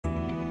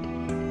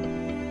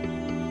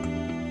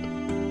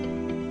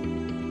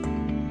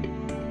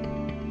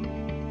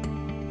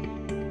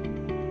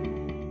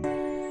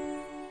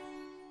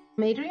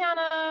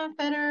Adriana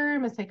Feder.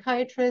 I'm a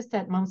psychiatrist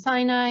at Mount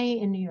Sinai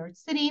in New York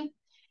City.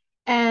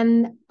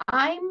 And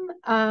I'm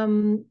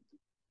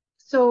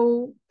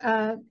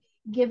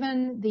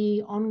given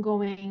the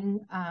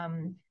ongoing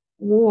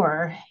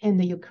war in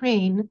the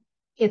Ukraine,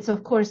 it's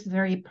of course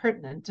very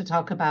pertinent to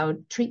talk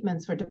about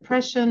treatments for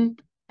depression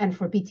and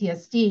for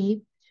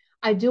PTSD.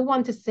 I do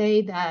want to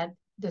say that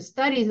the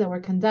studies that were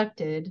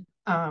conducted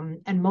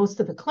and most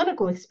of the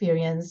clinical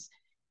experience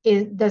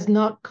does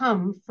not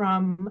come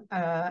from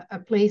a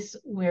place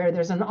where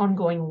there's an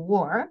ongoing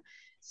war.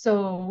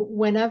 So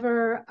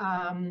whenever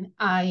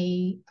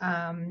I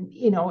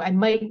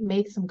might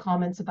make some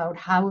comments about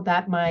how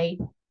that might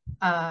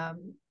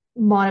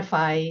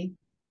modify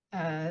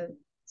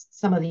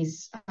some of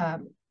these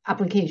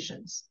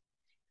applications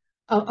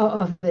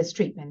of this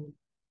treatment.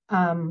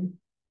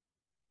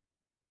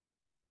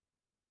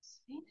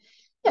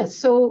 Yes,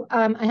 so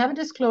I have a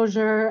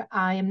disclosure.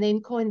 I am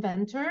named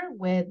co-inventor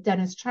with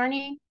Dennis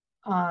Charney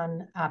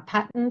on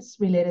patents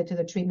related to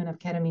the treatment of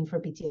ketamine for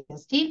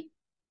PTSD.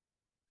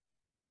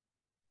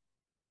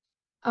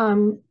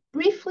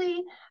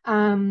 Briefly,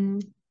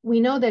 we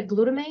know that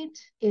glutamate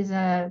is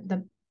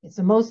the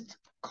most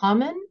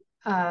common,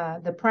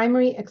 the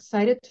primary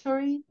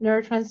excitatory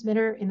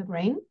neurotransmitter in the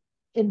brain.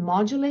 It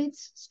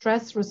modulates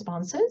stress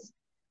responses.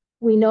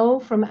 We know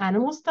from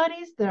animal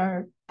studies there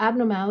are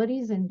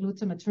abnormalities in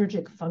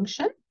glutamatergic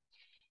function,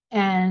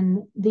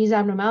 and these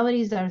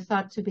abnormalities are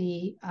thought to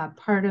be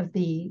part of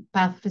the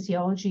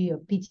pathophysiology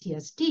of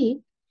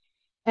PTSD.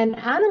 And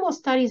animal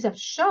studies have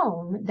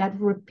shown that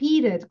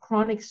repeated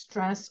chronic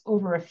stress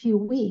over a few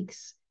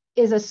weeks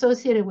is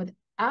associated with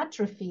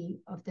atrophy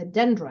of the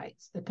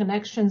dendrites, the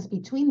connections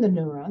between the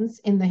neurons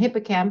in the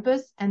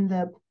hippocampus and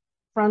the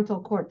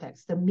frontal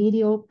cortex, the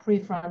medial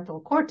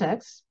prefrontal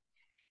cortex.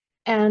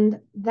 And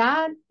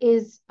that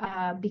is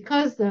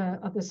because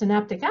of the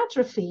synaptic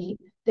atrophy,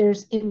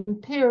 there's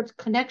impaired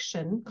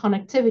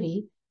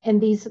connectivity in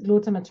these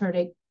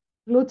glutamatergic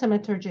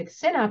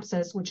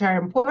synapses, which are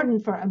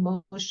important for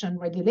emotion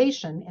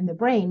regulation in the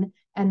brain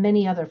and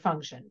many other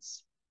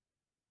functions.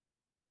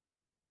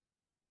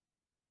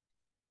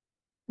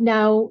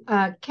 Now,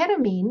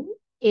 ketamine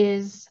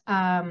is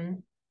a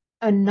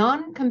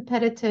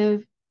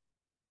non-competitive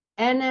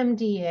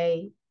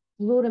NMDA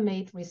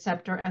glutamate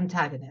receptor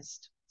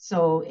antagonist.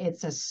 So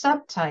it's a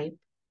subtype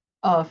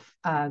of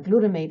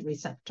glutamate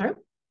receptor.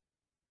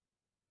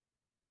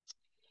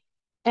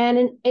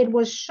 And it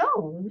was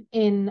shown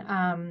in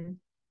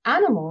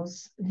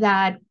animals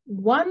that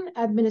one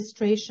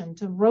administration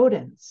to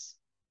rodents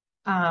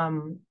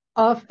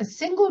of a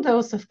single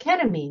dose of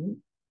ketamine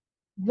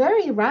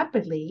very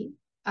rapidly,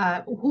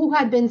 who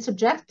had been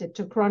subjected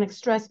to chronic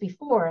stress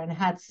before and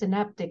had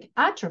synaptic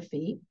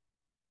atrophy,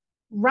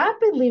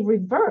 rapidly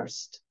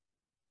reversed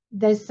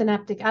the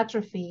synaptic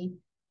atrophy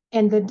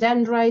in the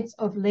dendrites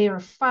of layer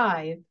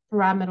 5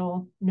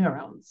 pyramidal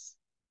neurons.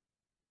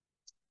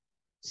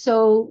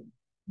 So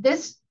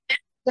this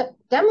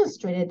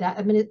demonstrated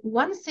that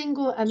one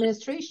single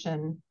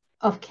administration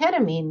of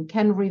ketamine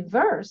can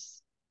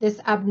reverse this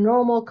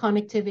abnormal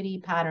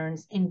connectivity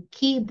patterns in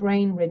key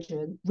brain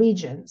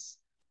regions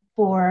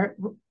for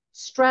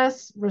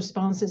stress,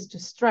 responses to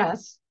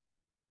stress.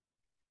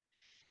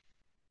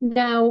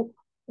 Now,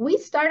 I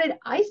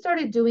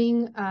started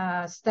doing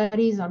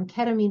studies on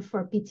ketamine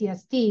for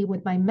PTSD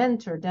with my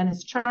mentor,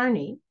 Dennis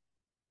Charney,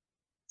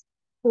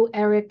 who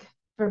Eric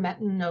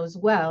Vermetten knows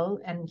well,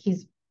 and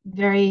he's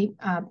very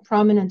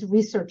prominent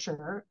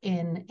researcher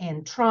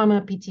in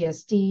trauma,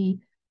 PTSD,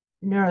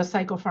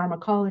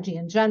 neuropsychopharmacology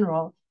in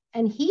general.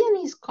 And he and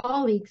his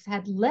colleagues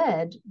had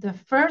led the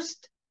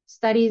first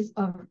studies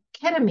of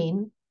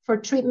ketamine for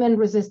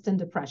treatment-resistant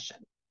depression.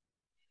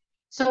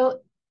 So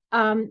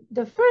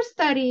the first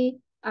study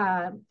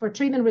for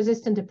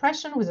treatment-resistant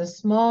depression was a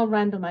small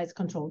randomized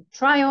controlled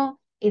trial.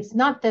 It's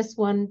not this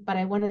one, but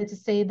I wanted to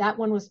say that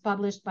one was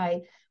published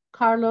by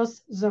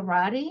Carlos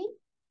Zarate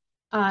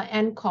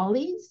and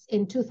colleagues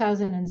in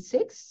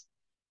 2006.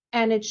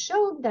 And it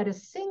showed that a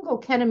single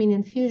ketamine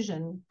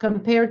infusion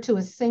compared to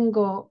a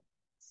single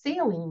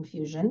saline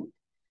infusion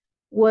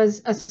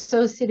was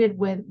associated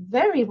with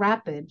very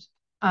rapid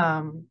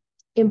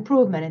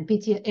improvement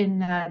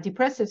in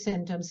depressive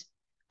symptoms,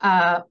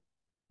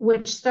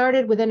 which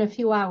started within a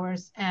few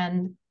hours,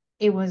 and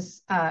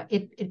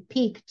it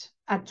peaked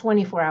at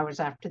 24 hours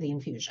after the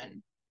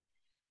infusion.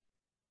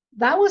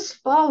 That was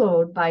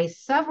followed by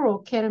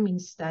several ketamine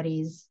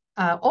studies,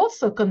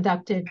 also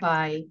conducted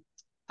by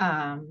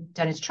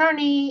Dennis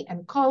Charney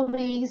and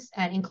colleagues,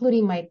 and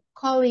including my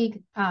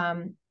colleague,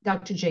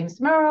 Dr. James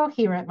Murrow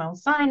here at Mount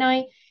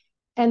Sinai.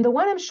 And the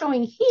one I'm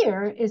showing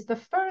here is the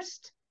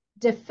first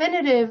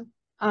definitive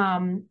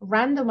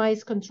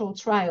randomized controlled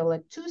trial, a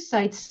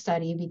 2-site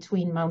study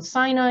between Mount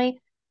Sinai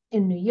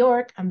in New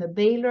York and the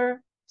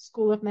Baylor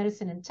School of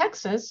Medicine in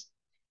Texas,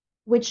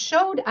 which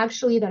showed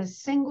actually that a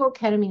single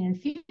ketamine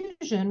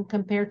infusion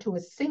compared to a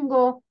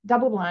single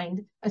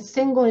double-blind, a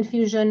single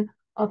infusion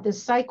of the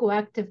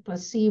psychoactive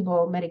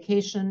placebo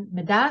medication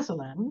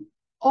midazolam,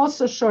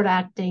 also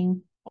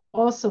short-acting,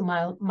 also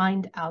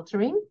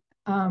mind-altering,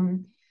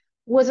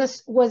 was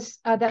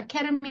that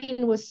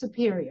ketamine was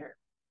superior.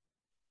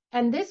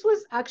 And this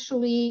was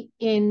actually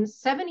in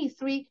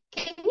 73.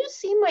 Can you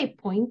see my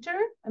pointer?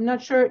 I'm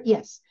not sure.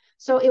 Yes.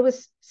 So it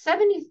was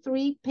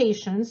 73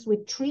 patients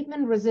with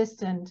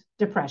treatment-resistant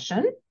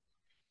depression.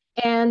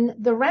 And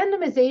the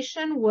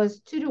randomization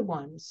was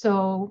 2-to-1.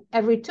 So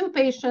every 2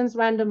 patients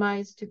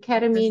randomized to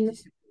ketamine,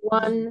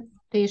 1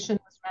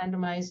 patient was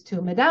randomized to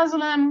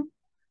midazolam.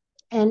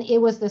 And it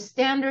was the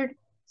standard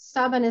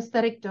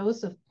subanesthetic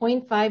dose of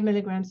 0.5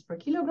 milligrams per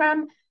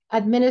kilogram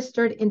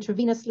administered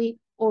intravenously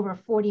over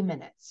 40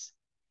 minutes.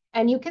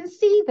 And you can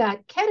see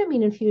that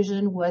ketamine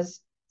infusion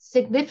was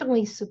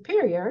significantly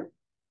superior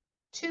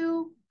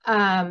to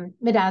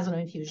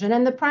midazolam infusion.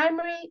 And the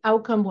primary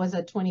outcome was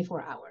at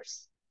 24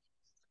 hours.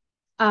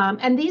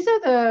 And these are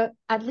the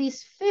at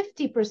least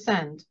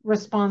 50%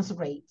 response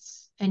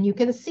rates. And you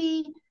can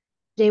see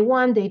day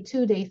 1, day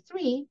 2, day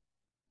 3.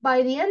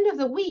 By the end of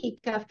the week,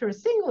 after a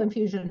single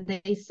infusion,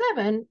 day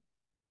 7,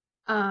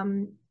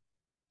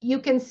 you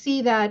can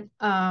see that,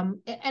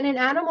 and in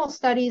animal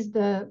studies,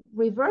 the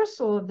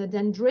reversal of the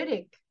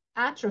dendritic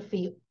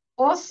atrophy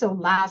also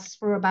lasts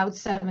for about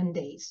 7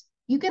 days.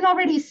 You can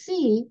already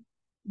see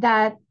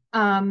that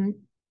the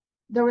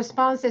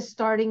response is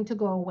starting to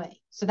go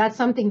away. So that's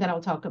something that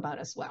I'll talk about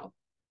as well.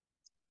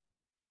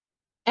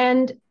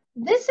 And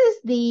this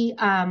is the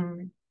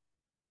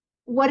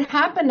what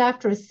happened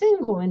after a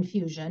single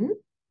infusion.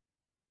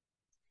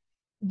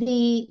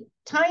 The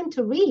time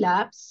to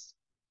relapse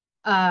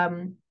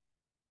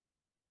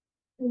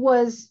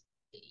was,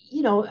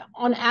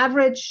 on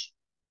average,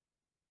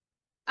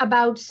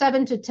 about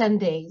 7 to 10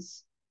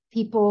 days.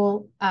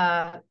 People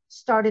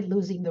started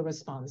losing the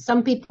response.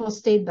 Some people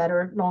stayed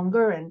better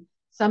longer, and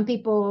some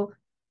people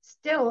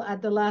still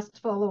at the last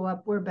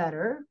follow-up were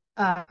better,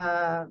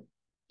 about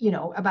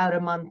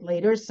a month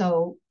later.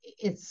 So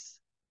it's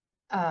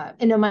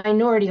in a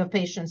minority of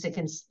patients, it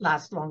can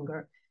last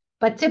longer.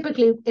 But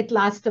typically, it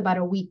lasts about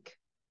a week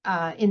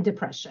in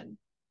depression.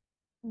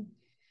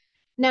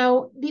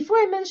 Now, before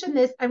I mention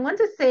this, I want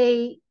to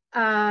say,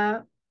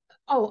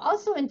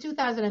 also in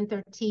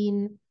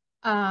 2013,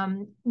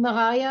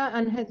 Marija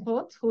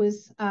Angegroth, who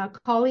is a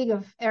colleague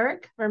of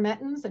Eric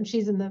Vermetten's, and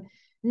she's in the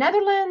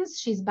Netherlands.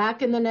 She's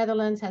back in the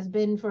Netherlands, has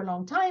been for a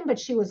long time, but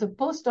she was a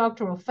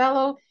postdoctoral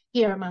fellow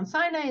here at Mount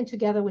Sinai, and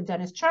together with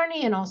Dennis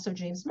Charney and also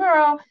James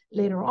Murrow,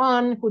 later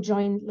on, who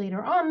joined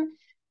later on,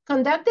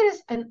 conducted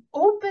an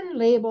open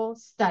label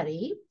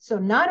study, so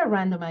not a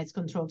randomized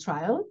controlled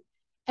trial.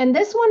 And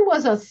this one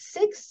was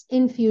 6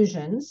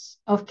 infusions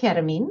of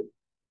ketamine,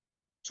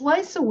 3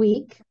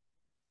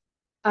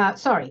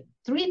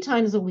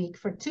 times a week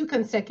for 2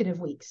 consecutive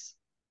weeks.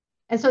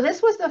 And so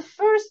this was the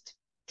first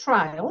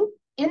trial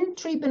in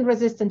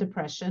treatment-resistant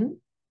depression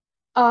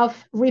of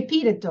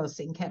repeated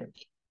dosing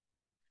ketamine.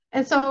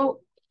 And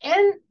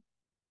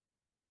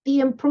the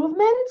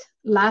improvement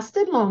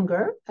lasted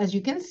longer, as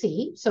you can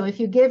see. So if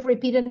you give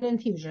repeated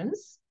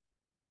infusions,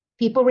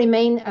 people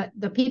remain,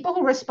 the people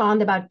who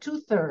respond, about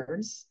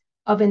 2/3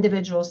 of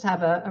individuals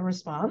have a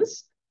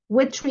response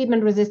with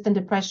treatment-resistant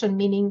depression,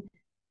 meaning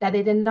that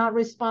they did not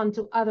respond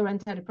to other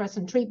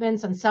antidepressant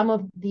treatments. And some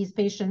of these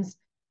patients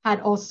had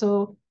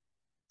also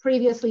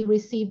previously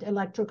received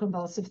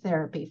electroconvulsive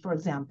therapy, for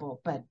example,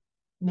 but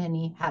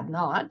many had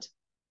not.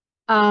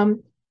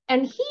 And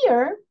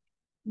here,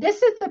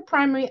 this is the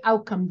primary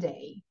outcome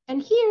day.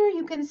 And here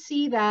you can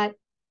see that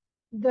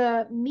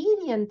the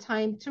median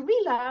time to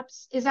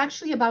relapse is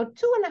actually about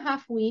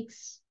 2.5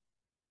 weeks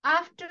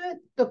after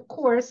the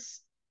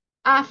course,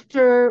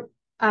 after,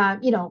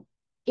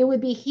 it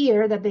would be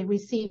here that they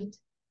received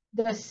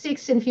the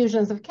 6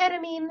 infusions of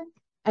ketamine,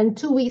 and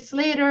 2 weeks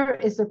later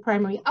is the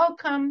primary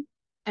outcome.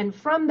 And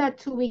from that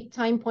 2-week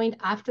time point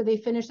after they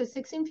finish the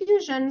 6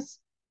 infusions,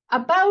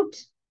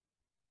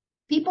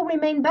 people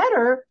remain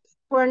better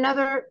for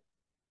another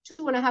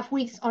 2.5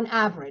 weeks on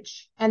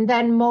average, and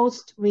then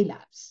most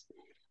relapse.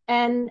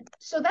 And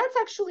so that's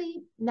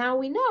actually, now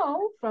we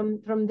know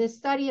from this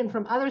study and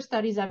from other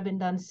studies that have been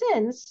done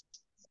since,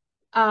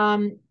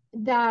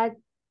 that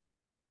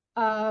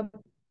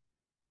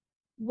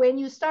when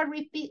you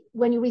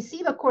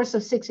receive a course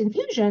of 6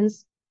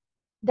 infusions,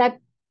 that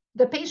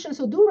the patients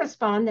who do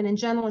respond, and in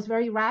general is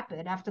very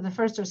rapid after the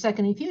first or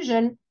second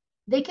infusion,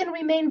 they can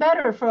remain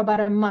better for about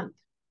a month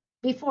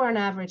before on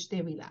average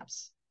they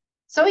relapse.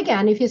 So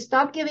again, if you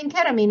stop giving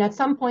ketamine, at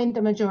some point,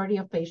 the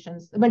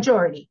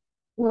majority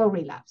will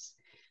relapse.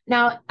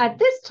 Now, at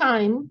this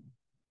time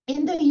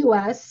in the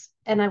US,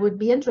 and I would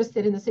be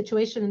interested in the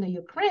situation in the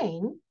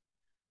Ukraine,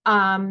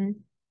 and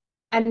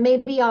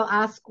maybe I'll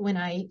ask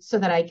so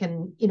that I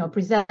can,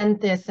 present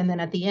this, and then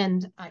at the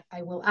end,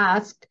 I will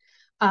ask.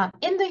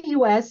 In the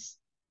US,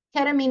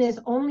 ketamine is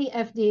only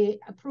FDA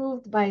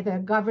approved by the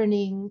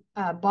governing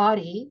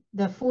body,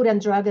 the Food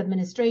and Drug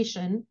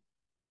Administration,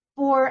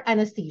 for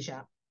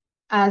anesthesia,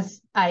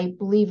 as I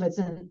believe is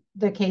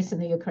the case in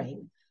the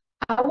Ukraine.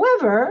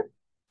 However,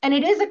 and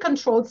it is a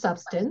controlled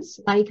substance,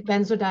 like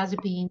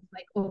benzodiazepines,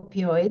 like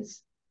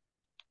opioids,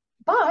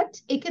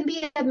 but it can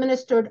be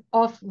administered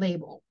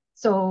off-label.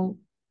 So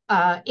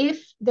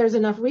if there's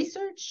enough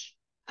research,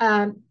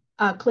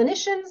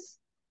 clinicians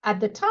at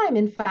the time,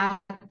 in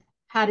fact,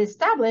 had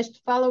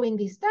established, following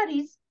these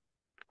studies,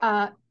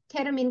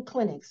 ketamine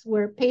clinics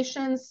where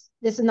patients,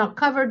 this is not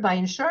covered by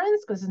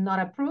insurance because it's not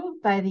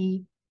approved by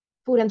the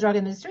Food and Drug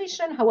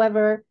Administration.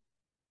 However,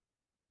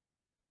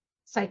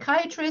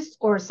 psychiatrists,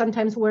 or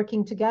sometimes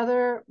working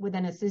together with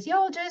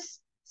anesthesiologists,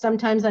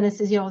 sometimes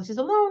anesthesiologists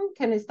alone,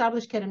 can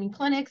establish ketamine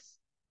clinics.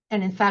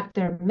 And in fact,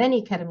 there are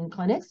many ketamine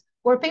clinics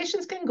where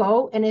patients can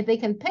go, and if they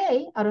can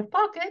pay out of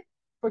pocket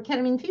for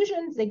ketamine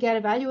infusions, they get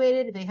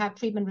evaluated, they have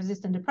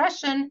treatment-resistant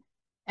depression.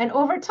 And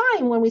over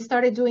time, when we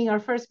started doing our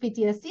first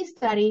PTSD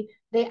study,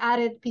 they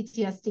added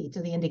PTSD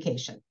to the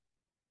indication.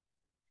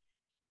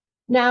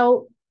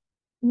 Now,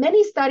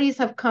 many studies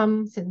have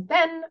come since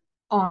then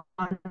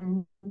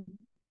on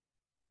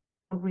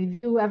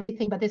review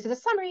everything, but this is a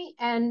summary,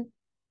 and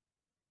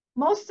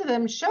most of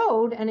them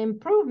showed an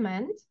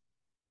improvement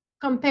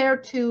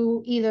compared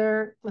to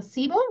either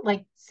placebo,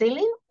 like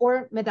saline,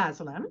 or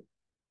midazolam.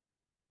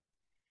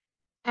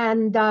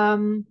 And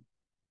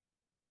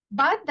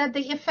but that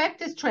the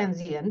effect is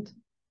transient,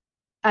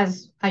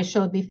 as I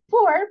showed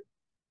before.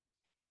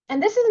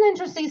 And this is an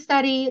interesting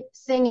study.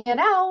 Singh et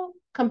al.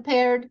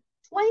 Compared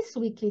twice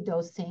weekly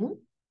dosing,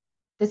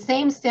 the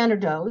same standard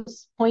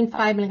dose,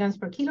 0.5 milligrams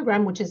per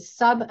kilogram, which is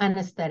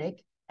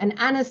sub-anesthetic. An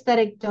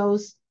anesthetic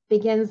dose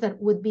begins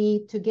that would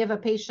be to give a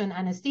patient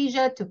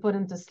anesthesia to put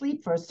him to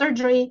sleep for a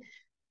surgery,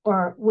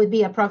 or would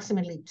be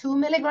approximately 2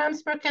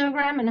 milligrams per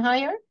kilogram and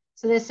higher.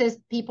 So this is,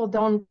 people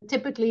don't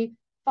typically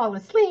fall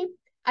asleep,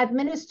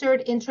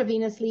 administered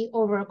intravenously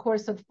over a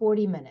course of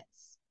 40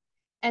 minutes.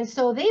 And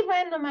so they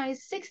randomized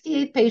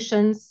 68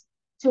 patients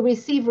to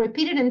receive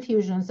repeated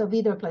infusions of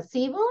either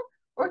placebo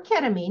or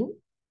ketamine,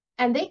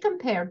 and they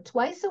compared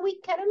twice a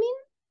week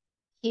ketamine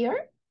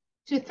here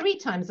to 3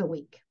 times a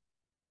week.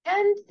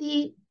 And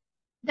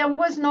there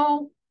was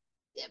no,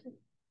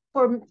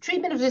 for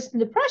treatment-resistant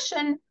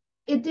depression,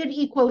 it did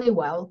equally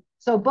well.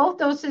 So both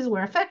doses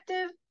were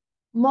effective.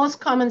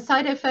 Most common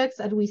side effects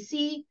that we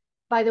see,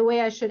 by the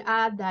way, I should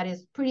add that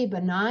is pretty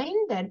benign,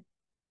 that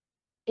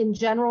in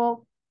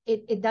general,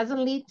 it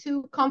doesn't lead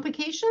to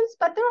complications,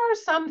 but there are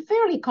some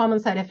fairly common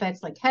side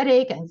effects like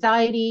headache,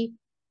 anxiety.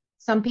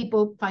 Some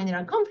people find it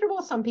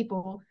uncomfortable. Some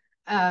people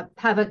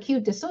have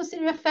acute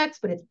dissociative effects,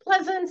 but it's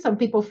pleasant. Some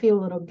people feel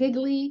a little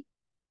giggly,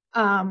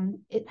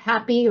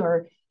 happy,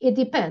 or it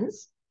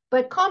depends.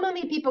 But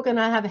commonly, people can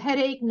have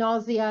headache,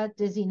 nausea,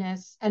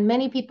 dizziness, and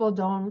many people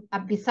don't.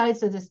 Besides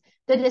this,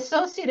 the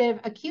dissociative,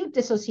 acute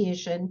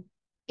dissociation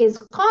is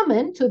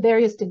common to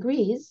various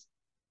degrees,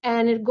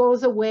 and it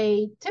goes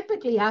away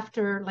typically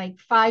after like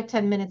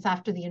 5-10 minutes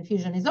after the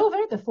infusion is over,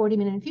 the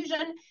 40-minute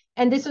infusion,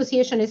 and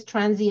dissociation is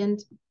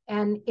transient,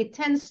 and it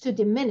tends to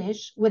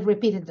diminish with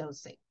repeated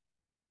dosing.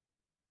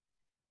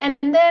 And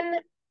then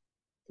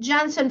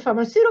Janssen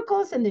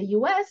Pharmaceuticals in the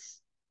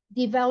US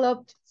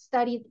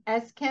studied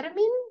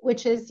S-ketamine,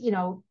 which is,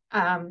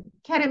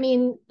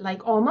 ketamine,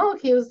 like all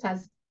molecules,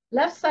 has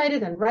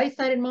left-sided and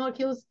right-sided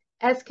molecules.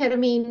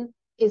 S-ketamine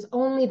is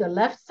only the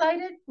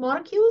left-sided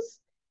molecules,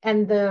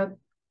 and the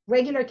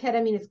regular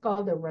ketamine is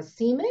called the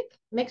racemic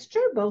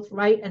mixture, both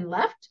right and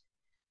left.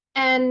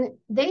 And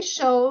they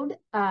showed,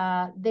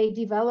 they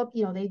developed,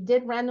 they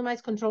did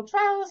randomized controlled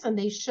trials, and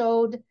they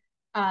showed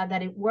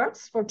that it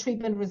works for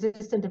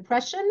treatment-resistant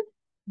depression.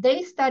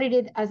 They studied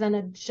it as an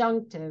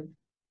adjunctive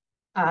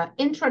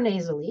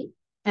intranasally,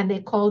 and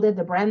they called it,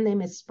 the brand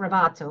name is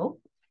Spravato,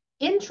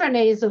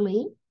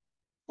 intranasally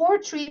for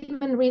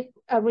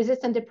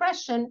treatment-resistant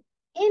depression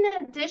in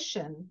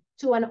addition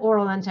to an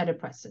oral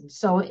antidepressant.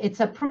 So it's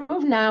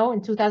approved now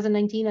in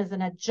 2019 as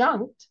an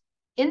adjunct,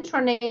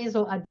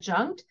 intranasal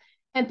adjunct,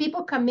 and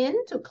people come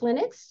in to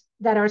clinics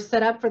that are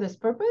set up for this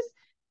purpose.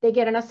 They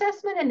get an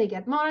assessment and they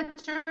get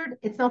monitored.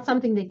 It's not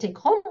something they take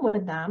home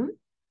with them,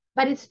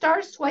 but it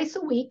starts twice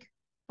a week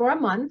for a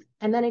month,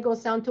 and then it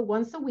goes down to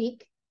once a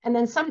week, and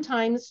then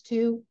sometimes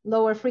to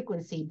lower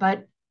frequency.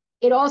 But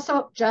it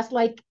also, just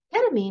like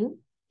ketamine,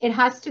 it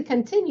has to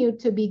continue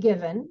to be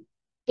given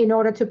in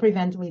order to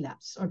prevent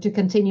relapse or to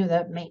continue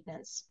the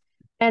maintenance.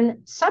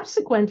 And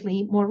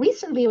subsequently, more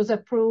recently, it was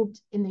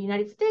approved in the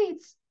United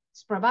States,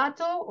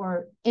 Spravato,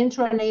 or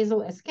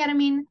intranasal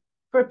esketamine,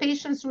 for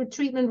patients with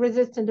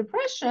treatment-resistant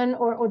depression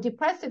or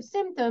depressive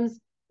symptoms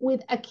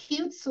with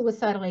acute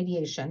suicidal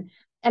ideation.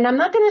 And I'm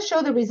not going to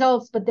show the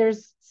results, but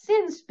there's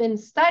since been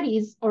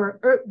studies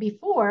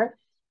before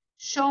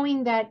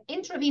showing that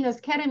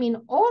intravenous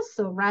ketamine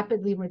also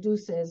rapidly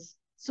reduces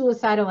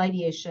suicidal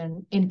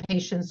ideation in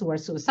patients who are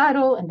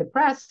suicidal and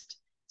depressed.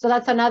 So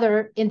that's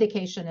another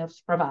indication of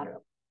Spravato.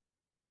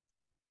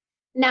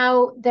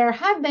 Now, there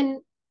have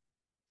been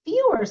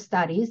fewer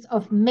studies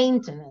of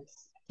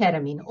maintenance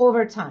ketamine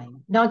over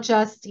time, not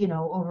just,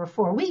 over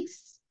 4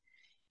 weeks.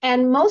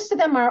 And most of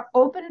them are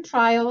open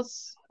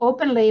trials,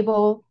 open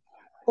label,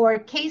 or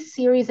case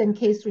series and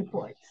case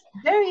reports.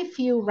 Very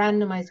few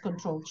randomized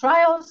controlled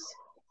trials.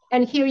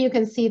 And here you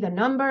can see the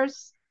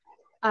numbers.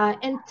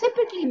 And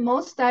typically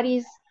most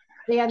studies,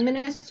 They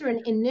administer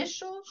an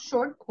initial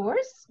short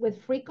course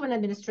with frequent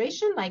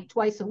administration, like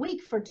twice a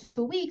week for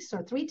 2 weeks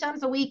or 3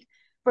 times a week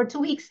for 2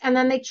 weeks. And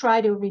then they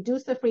try to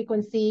reduce the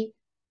frequency,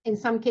 in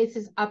some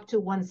cases up to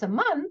once a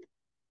month.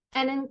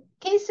 And in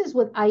cases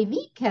with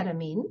IV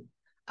ketamine,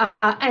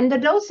 and the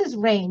doses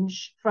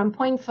range from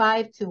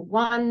 0.5 to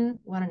 1,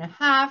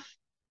 1.5,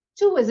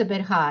 2 is a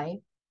bit high.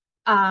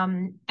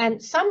 And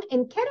some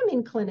in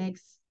ketamine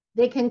clinics,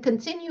 they can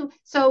continue.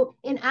 So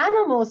in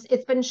animals,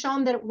 it's been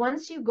shown that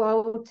once you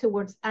go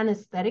towards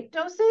anesthetic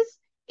doses,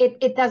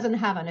 it doesn't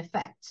have an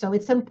effect. So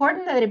it's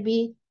important that it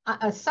be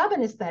a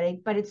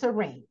sub-anesthetic, but it's a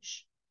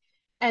range.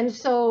 And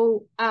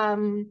so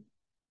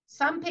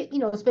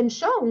it's been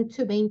shown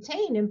to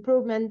maintain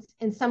improvements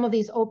in some of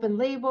these open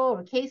label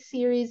or case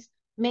series,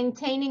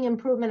 maintaining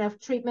improvement of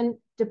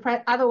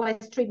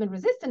otherwise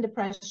treatment-resistant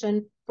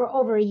depression for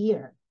over a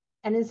year.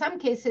 And in some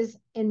cases,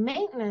 in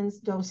maintenance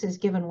doses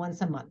given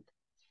once a month.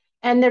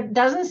 And there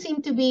doesn't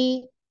seem to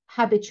be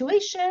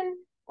habituation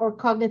or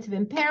cognitive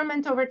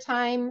impairment over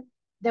time.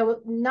 That were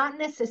not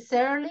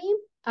necessarily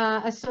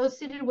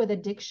associated with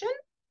addiction.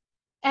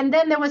 And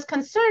then there was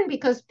concern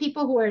because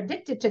people who are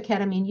addicted to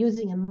ketamine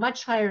using in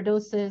much higher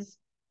doses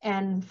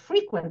and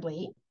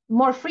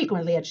more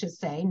frequently, I should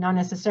say, not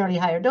necessarily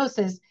higher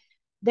doses,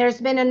 there's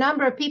been a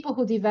number of people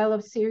who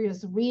develop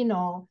serious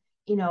renal,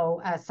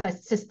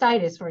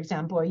 cystitis, for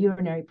example, or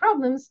urinary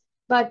problems.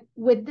 But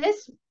with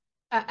this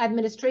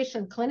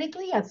administration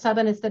clinically at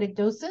sub-anesthetic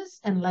doses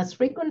and less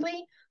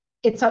frequently,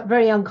 it's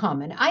very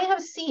uncommon. I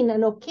have seen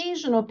an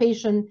occasional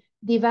patient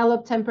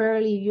develop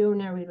temporarily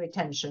urinary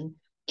retention,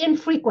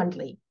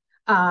 infrequently,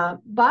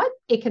 but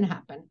it can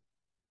happen.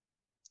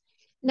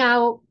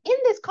 Now, in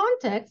this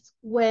context,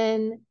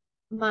 when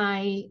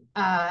my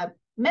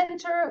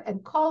mentor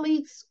and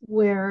colleagues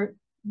were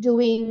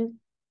doing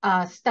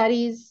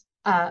studies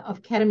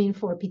of ketamine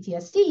for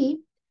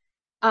PTSD,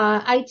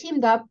 I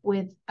teamed up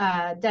with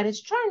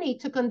Dennis Charney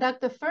to conduct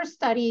the first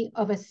study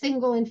of a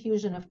single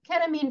infusion of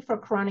ketamine for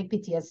chronic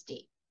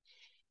PTSD.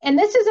 And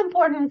this is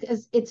important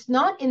because it's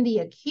not in the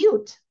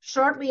acute,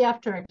 shortly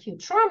after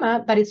acute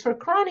trauma, but it's for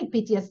chronic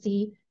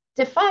PTSD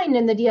defined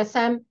in the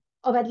DSM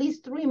of at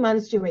least 3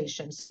 months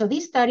duration. So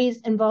these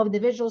studies involve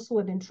individuals who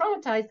have been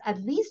traumatized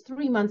at least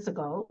 3 months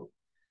ago,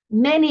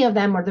 many of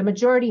them, or the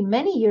majority,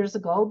 many years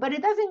ago, but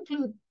it does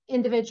include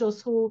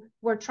individuals who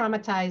were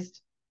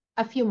traumatized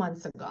a few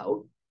months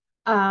ago.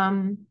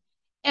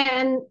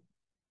 And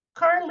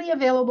currently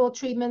available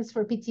treatments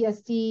for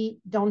PTSD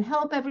don't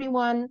help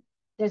everyone.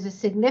 There's a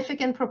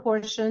significant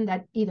proportion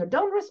that either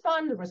don't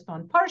respond or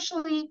respond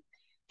partially.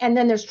 And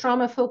then there's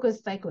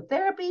trauma-focused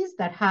psychotherapies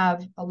that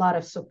have a lot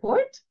of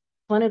support,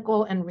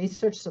 clinical and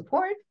research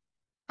support.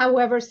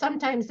 However,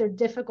 sometimes they're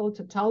difficult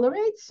to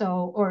tolerate,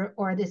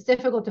 or it's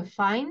difficult to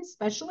find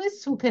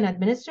specialists who can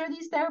administer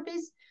these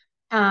therapies.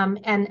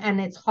 And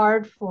it's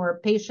hard for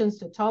patients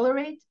to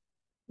tolerate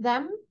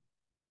them,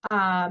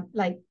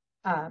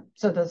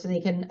 so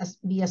they can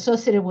be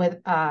associated with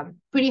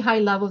pretty high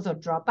levels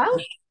of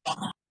dropout.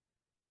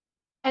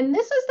 And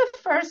this is the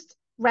first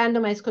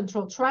randomized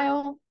controlled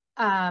trial.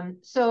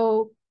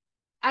 So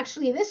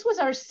actually, this was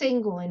our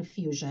single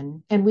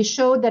infusion, and we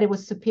showed that it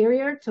was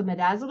superior to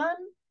midazolam.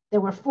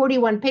 There were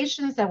 41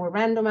 patients that were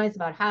randomized,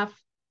 about half,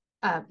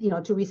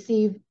 to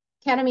receive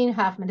ketamine,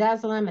 half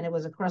midazolam, and it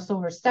was a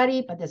crossover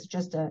study, but this is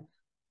just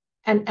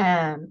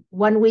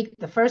 1 week,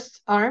 the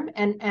first arm,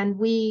 and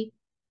we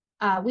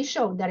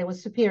showed that it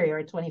was superior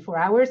at 24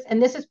 hours,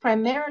 and this is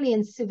primarily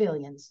in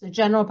civilians, the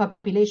general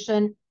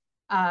population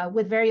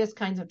with various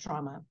kinds of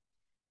trauma.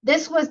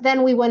 This was then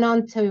I went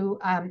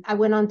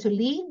on to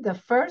lead the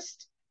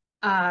first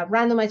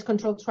randomized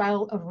controlled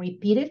trial of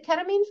repeated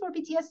ketamine for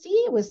PTSD.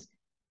 It was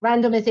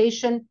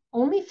randomization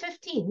only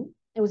 15.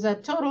 It was a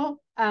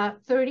total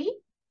 30.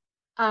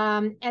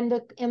 And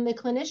the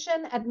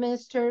clinician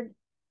administered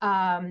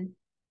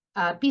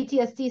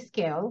PTSD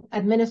scale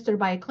administered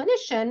by a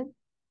clinician.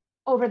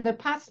 Over the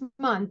past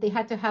month, they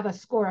had to have a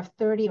score of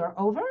 30 or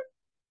over.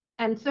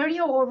 And 30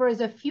 or over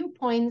is a few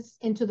points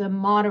into the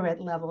moderate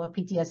level of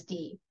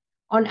PTSD.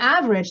 On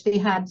average, they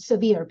had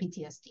severe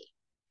PTSD.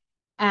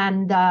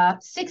 And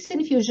 6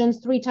 infusions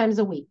 3 times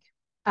a week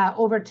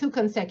over 2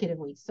 consecutive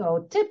weeks.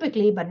 So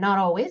typically, but not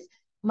always,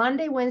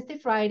 Monday, Wednesday,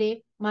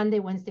 Friday, Monday,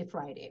 Wednesday,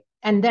 Friday.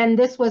 And then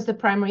this was the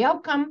primary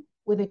outcome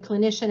with a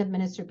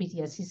clinician-administered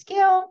PTSD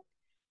scale.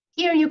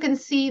 Here you can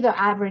see the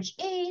average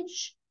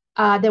age.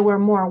 There were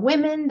more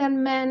women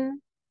than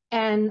men,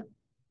 and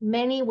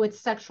many with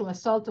sexual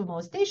assault or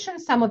molestation,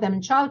 some of them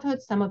in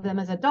childhood, some of them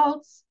as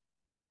adults,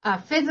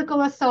 physical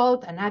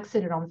assault, an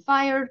accident on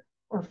fire,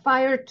 or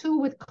fire, 2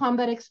 with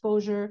combat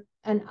exposure,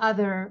 and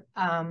other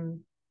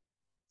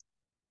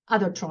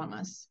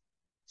traumas.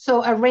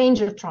 So a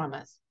range of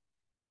traumas.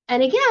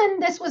 And again,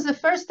 this was the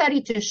first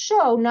study to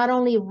show not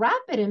only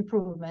rapid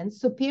improvements,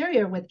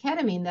 superior with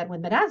ketamine than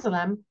with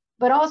midazolam,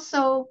 but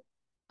also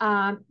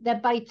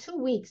that by 2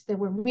 weeks, they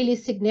were really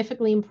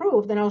significantly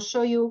improved. And I'll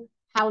show you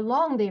how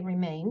long they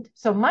remained.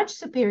 So much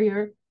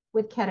superior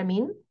with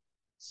ketamine.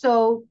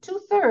 So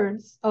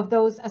 2/3 of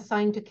those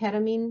assigned to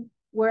ketamine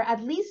were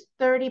at least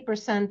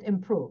 30%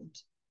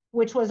 improved,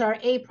 which was our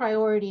a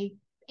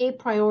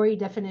priori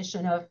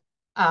definition of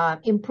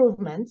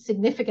improvement,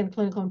 significant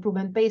clinical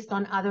improvement based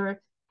on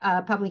other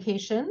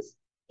publications.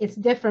 It's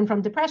different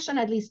from depression,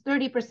 at least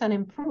 30%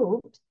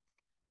 improved,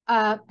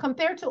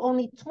 compared to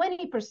only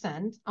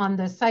 20% on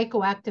the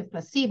psychoactive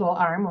placebo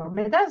arm or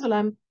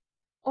midazolam,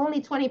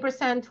 only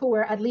 20% who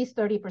were at least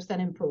 30%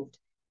 improved.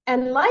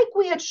 And like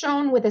we had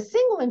shown with a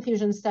single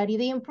infusion study,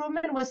 the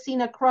improvement was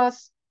seen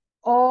across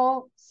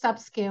all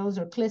subscales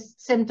or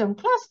symptom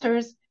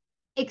clusters,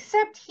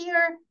 except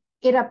here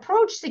it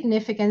approached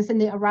significance in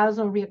the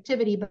arousal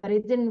reactivity, but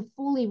it didn't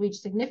fully reach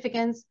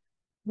significance.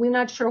 We're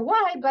not sure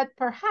why, but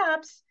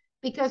perhaps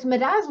because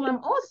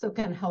midazolam also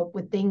can help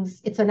with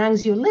things. It's an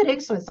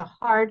anxiolytic, so it's a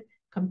hard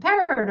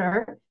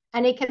comparator,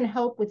 and it can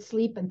help with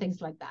sleep and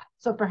things like that.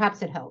 So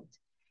perhaps it helped.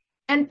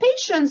 And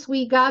patients,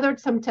 we gathered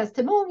some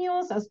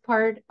testimonials as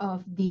part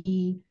of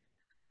the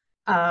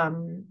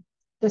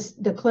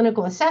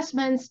clinical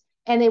assessments,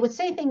 and they would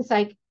say things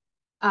like,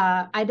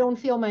 I don't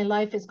feel my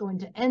life is going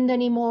to end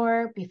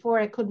anymore. Before,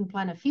 I couldn't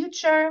plan a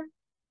future.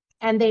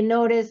 And they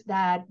noticed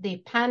that they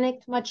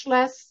panicked much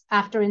less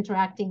after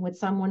interacting with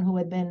someone who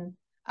had been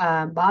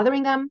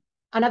bothering them.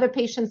 Another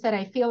patient said,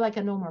 I feel like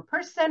a normal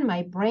person.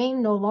 My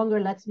brain no longer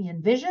lets me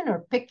envision or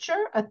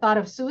picture a thought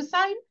of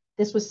suicide.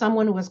 This was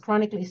someone who was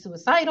chronically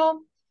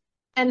suicidal.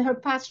 And her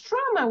past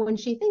trauma, when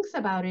she thinks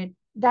about it,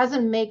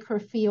 doesn't make her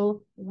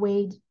feel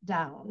weighed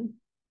down.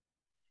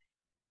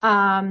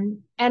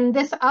 And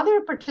this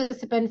other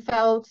participant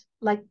felt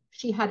like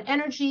she had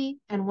energy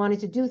and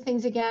wanted to do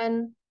things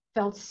again,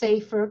 felt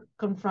safer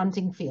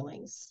confronting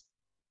feelings,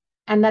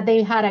 and that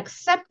they had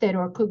accepted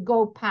or could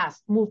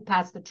move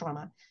past the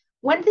trauma.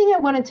 One thing I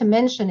wanted to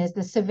mention is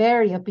the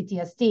severity of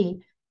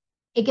PTSD.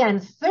 Again,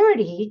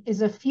 30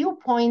 is a few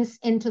points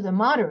into the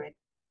moderate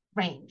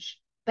range,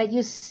 but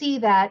you see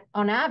that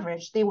on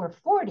average, they were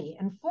 40,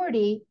 and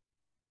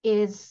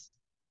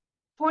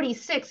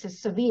 46 is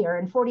severe,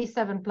 and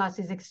 47 plus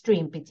is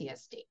extreme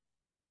PTSD.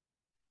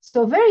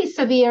 So very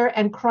severe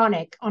and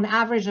chronic, on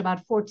average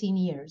about 14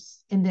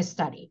 years in this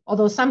study,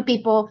 although some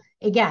people,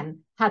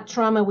 again, had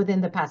trauma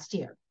within the past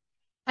year.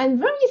 And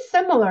very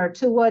similar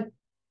to what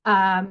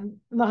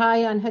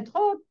Mariah and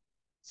Hedrod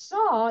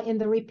saw in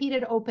the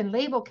repeated open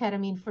label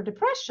ketamine for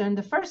depression,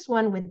 the first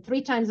one with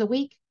 3 times a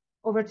week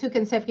over 2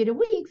 consecutive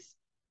weeks,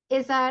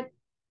 is that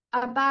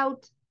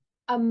about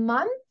a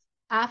month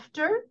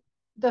after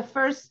the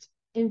first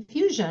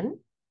infusion,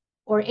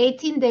 or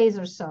 18 days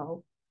or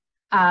so,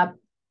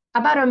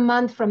 about a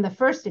month from the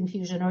first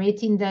infusion or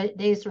 18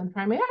 days from the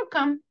primary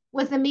outcome,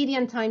 was the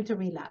median time to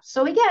relapse.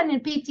 So again, in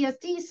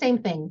PTSD,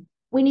 same thing.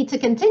 We need to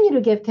continue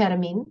to give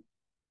ketamine,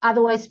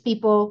 otherwise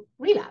people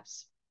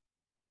relapse.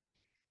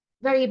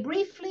 Very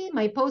briefly,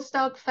 my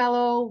postdoc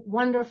fellow,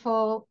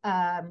 wonderful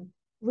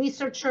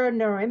researcher,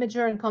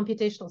 neuroimager, and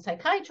computational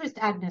psychiatrist,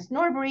 Agnes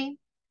Norbury.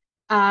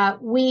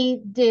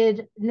 We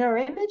did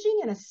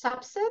neuroimaging in a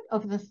subset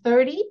of the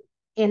 30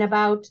 in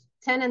about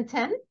 10 and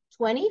 10,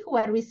 20 who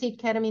had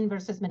received ketamine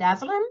versus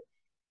midazolam.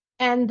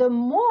 And the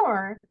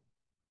more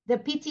the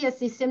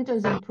PTSD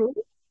symptoms improved,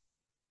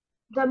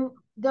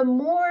 the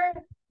more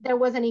there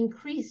was an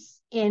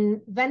increase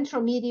in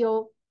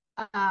ventromedial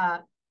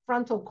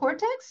frontal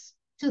cortex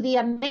to the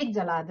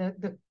amygdala,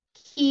 the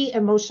key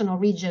emotional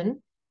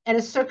region, and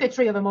a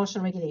circuitry of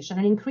emotional regulation,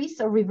 an increase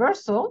or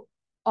reversal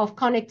of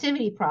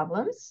connectivity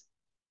problems.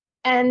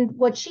 And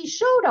what she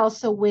showed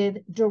also with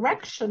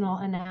directional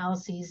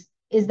analyses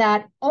is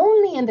that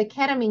only in the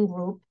ketamine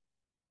group,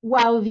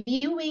 while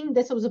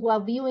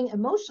viewing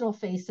emotional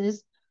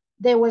phases,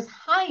 there was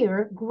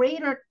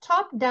greater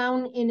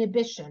top-down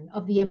inhibition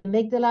of the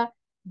amygdala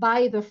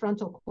by the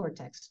frontal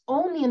cortex,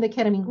 only in the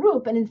ketamine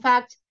group. And in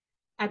fact,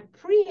 at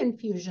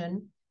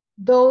pre-infusion,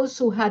 those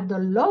who had the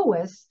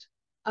lowest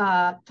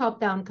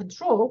top-down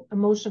control,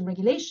 emotion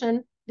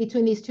regulation,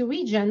 between these two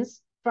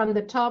regions, from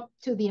the top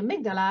to the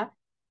amygdala,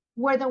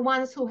 were the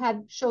ones who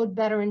had showed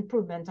better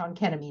improvement on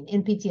ketamine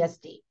in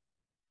PTSD.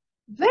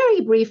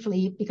 Very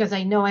briefly, because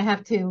I know I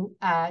have to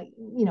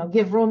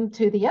give room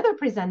to the other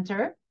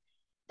presenter,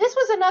 this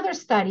was another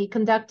study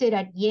conducted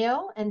at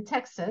Yale and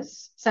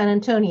Texas, San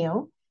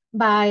Antonio,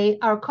 by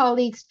our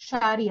colleagues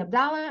Shadi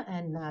Abdallah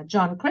and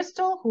John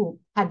Crystal,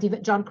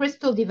 John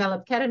Crystal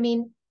developed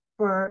ketamine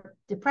for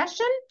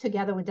depression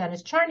together with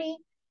Dennis Charney.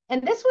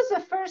 And this was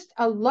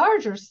a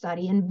larger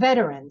study in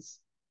veterans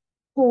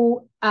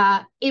who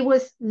it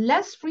was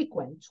less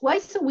frequent,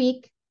 twice a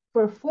week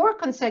for 4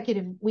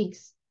 consecutive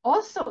weeks,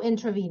 also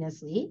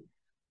intravenously,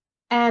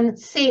 and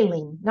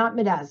saline, not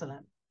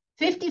midazolam.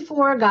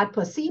 54 got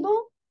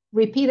placebo,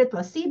 repeated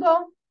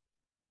placebo.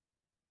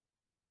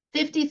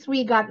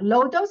 53 got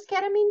low-dose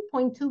ketamine,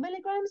 0.2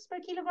 milligrams per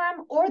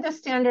kilogram, or the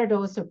standard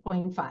dose of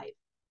 0.5.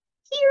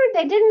 Here,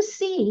 they didn't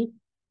see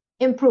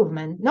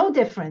improvement, no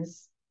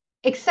difference,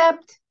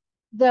 except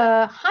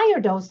the higher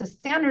dose, the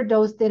standard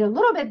dose, did a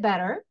little bit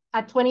better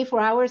at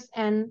 24 hours,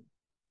 and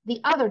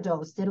the other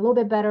dose did a little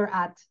bit better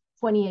at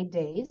 28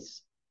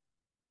 days.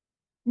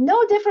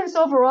 No difference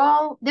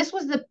overall. This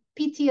was the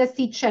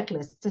PTSD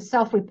checklist to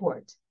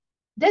self-report.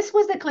 This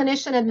was the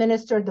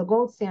clinician-administered, the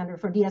gold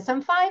standard for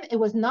DSM-5. It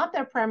was not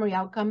their primary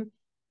outcome.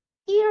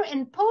 Here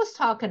in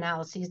post-hoc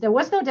analyses, there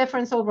was no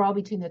difference overall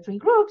between the three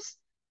groups,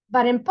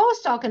 but in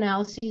post-hoc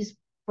analyses,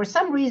 for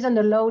some reason,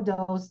 the low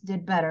dose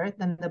did better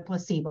than the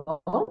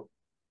placebo.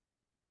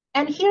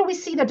 And here we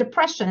see the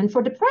depression. And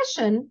for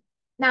depression,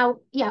 now,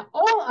 yeah,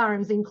 all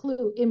arms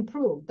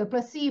improved. The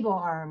placebo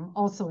arm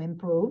also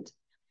improved.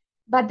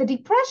 But the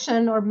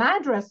depression or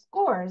MADRS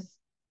scores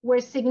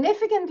were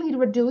significantly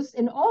reduced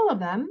in all of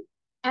them.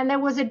 And there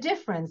was a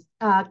difference.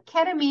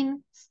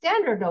 Ketamine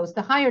standard dose,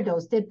 the higher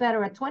dose, did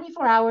better at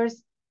 24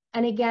 hours.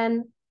 And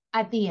again,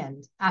 at the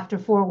end, after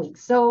 4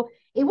 weeks. So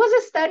it was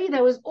a study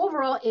that was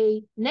overall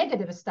a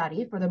negative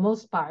study for the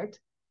most part.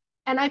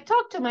 And I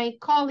talked to my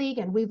colleague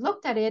and we've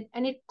looked at it,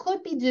 and it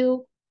could be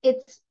due,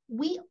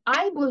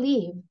 I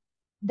believe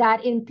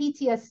that in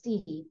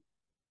PTSD,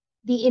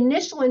 the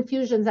initial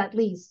infusions, at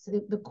least,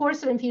 the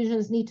course of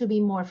infusions need to be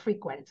more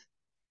frequent.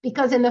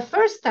 Because in the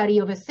first study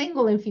of a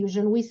single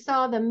infusion, we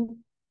saw the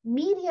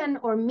median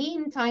or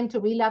mean time to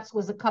relapse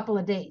was a couple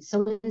of days.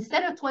 So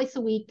instead of twice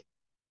a week,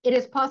 it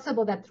is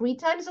possible that 3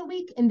 times a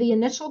week in the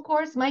initial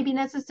course might be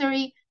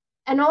necessary.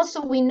 And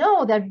also we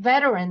know that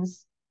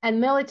veterans and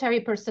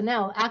military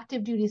personnel,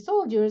 active duty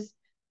soldiers,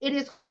 it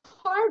is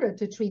harder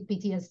to treat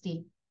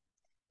PTSD.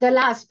 The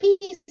last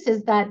piece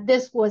is that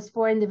this was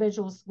for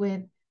individuals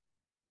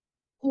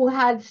who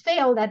had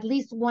failed at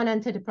least one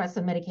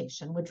antidepressant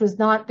medication, which was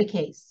not the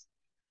case.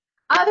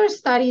 Other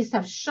studies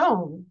have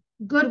shown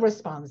good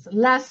response,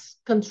 less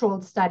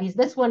controlled studies.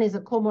 This one is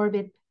a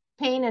comorbid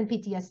pain and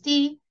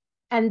PTSD,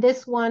 and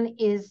this one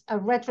is a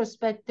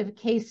retrospective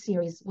case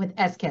series with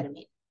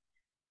esketamine.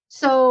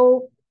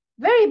 So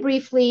very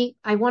briefly,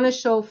 I want to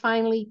show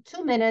finally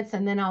 2 minutes,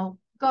 and then I'll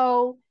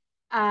go.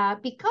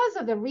 Because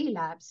of the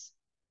relapse,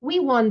 we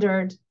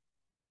wondered,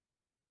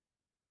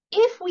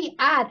 if we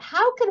add,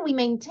 how can we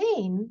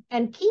maintain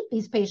and keep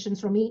these patients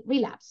from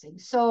relapsing?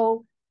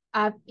 So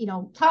I've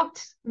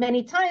talked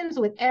many times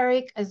with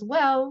Eric as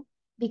well,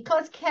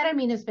 because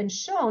ketamine has been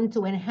shown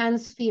to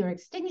enhance fear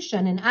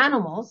extinction in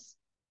animals.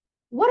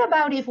 What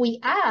about if we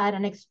add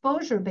an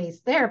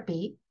exposure-based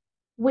therapy,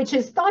 which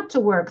is thought to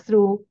work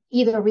through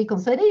either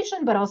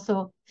reconsolidation, but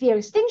also fear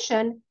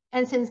extinction?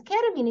 And since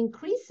ketamine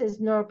increases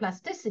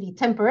neuroplasticity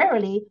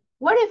temporarily,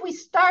 what if we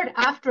start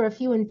after a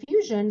few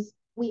infusions,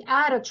 we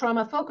add a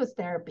trauma-focused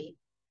therapy?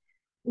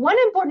 One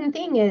important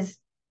thing is,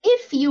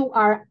 if you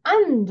are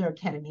under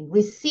ketamine,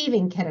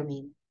 receiving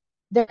ketamine,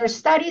 there are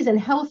studies in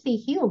healthy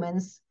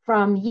humans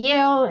from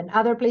Yale and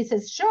other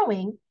places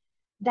showing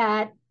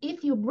that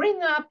if you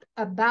bring up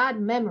a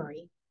bad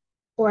memory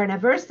or an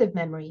aversive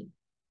memory,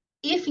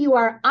 if you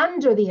are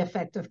under the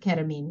effect of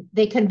ketamine,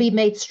 they can be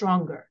made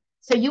stronger.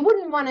 So you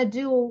wouldn't want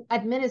to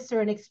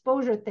administer an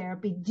exposure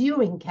therapy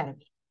during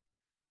ketamine.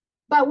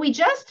 But we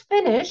just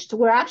finished,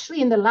 we're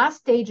actually in the last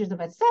stages of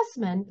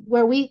assessment,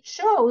 where we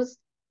chose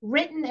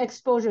written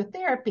exposure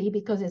therapy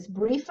because it's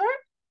briefer,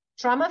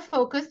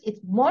 trauma-focused, it's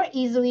more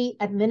easily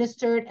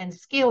administered and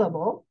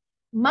scalable,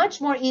 much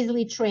more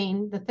easily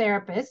trained the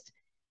therapist,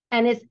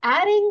 and it's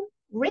adding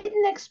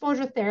written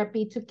exposure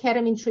therapy to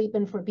ketamine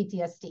treatment for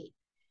PTSD.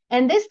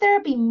 And this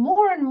therapy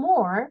more and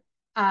more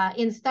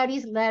in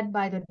studies led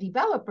by the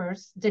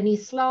developers,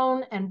 Denise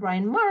Sloan and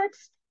Brian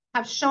Marks,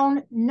 have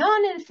shown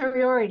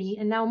non-inferiority,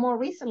 and now more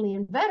recently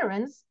in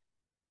veterans,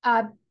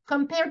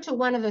 compared to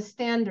one of the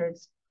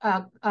standards,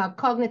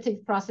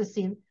 cognitive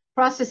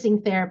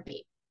processing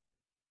therapy.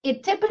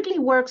 It typically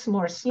works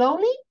more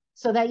slowly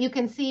so that you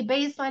can see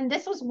baseline.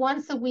 This was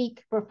once a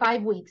week for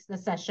 5 weeks, the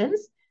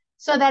sessions,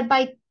 so that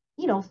by,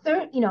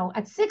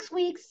 at 6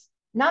 weeks,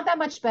 not that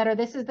much better.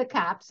 This is the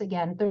CAPS,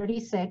 again,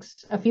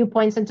 36, a few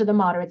points into the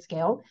moderate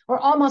scale, or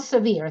almost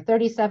severe,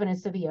 37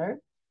 is severe.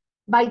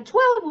 By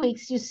 12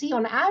 weeks, you see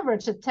on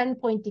average a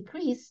 10-point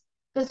decrease,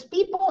 because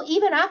people,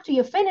 even after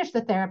you finish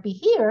the therapy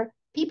here,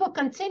 people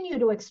continue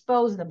to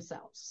expose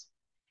themselves.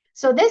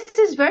 So this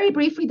is very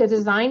briefly the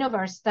design of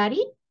our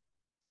study.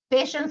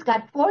 Patients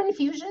got 4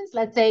 infusions,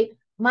 let's say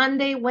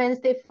Monday,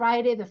 Wednesday,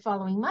 Friday, the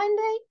following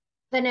Monday.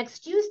 The next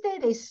Tuesday,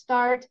 they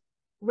start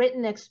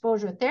written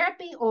exposure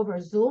therapy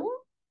over Zoom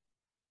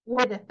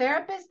with a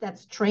therapist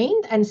that's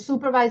trained and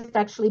supervised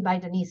actually by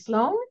Denise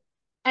Sloan.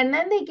 And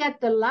then they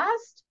get the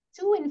last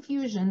 2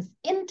 infusions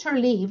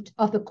interleaved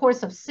of the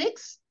course of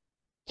 6,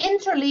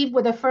 interleaved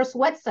with the first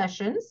wet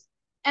sessions,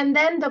 and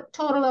then the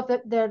total of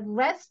the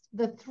rest,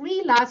 the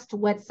 3 last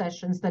wet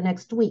sessions the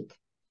next week.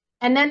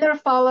 And then they're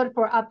followed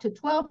for up to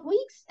 12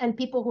 weeks, and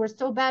people who are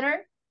still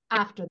better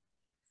after.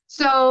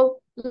 So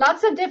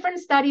lots of different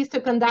studies to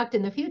conduct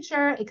in the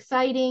future,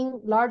 exciting,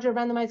 larger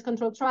randomized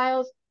controlled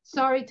trials.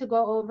 Sorry to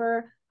go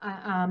over.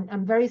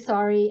 I'm very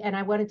sorry. And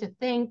I wanted to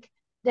thank,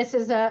 this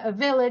is a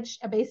village.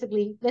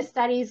 Basically, the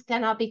studies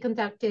cannot be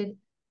conducted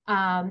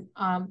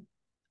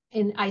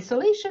in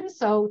isolation.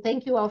 So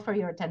thank you all for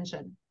your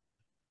attention.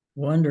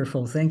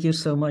 Wonderful. Thank you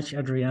so much,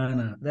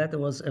 Adriana. That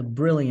was a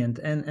brilliant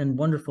and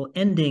wonderful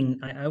ending.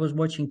 I was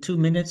watching 2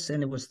 minutes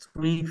and it was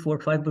 3, 4,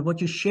 5. But what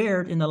you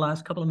shared in the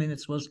last couple of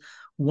minutes was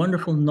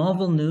wonderful,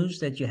 novel news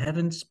that you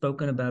haven't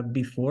spoken about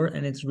before.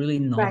 And it's really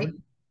novel, Right.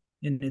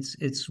 and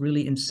it's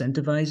really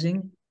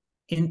incentivizing.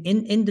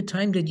 In the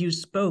time that you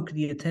spoke,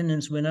 the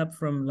attendance went up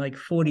from like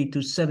 40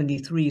 to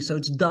 73, so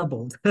it's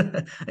doubled.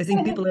 I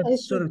think people are I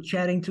sort see. of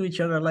chatting to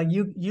each other like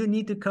you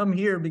need to come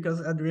here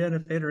because Adriana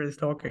Feder is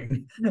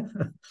talking.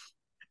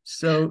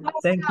 So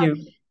thank you. Thank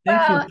you.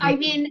 Well, I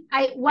mean,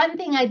 one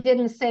thing I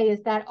didn't say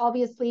is that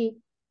obviously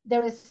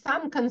there is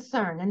some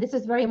concern, and this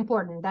is very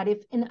important, that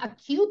if in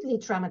acutely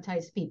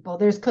traumatized people,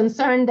 there's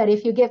concern that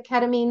if you give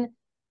ketamine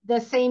the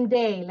same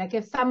day, like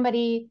if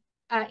somebody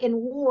in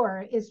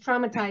war is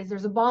traumatized,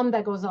 there's a bomb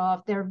that goes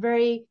off, they're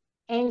very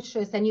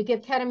anxious, and you give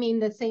ketamine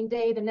the same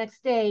day, the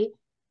next day,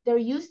 there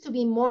used to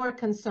be more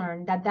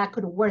concern that that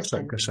could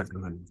worsen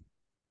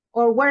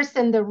or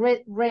worsen the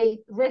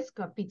risk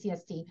of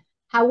PTSD.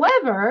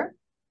 However,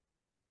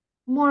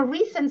 more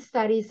recent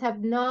studies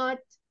have not,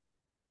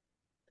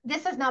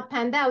 this has not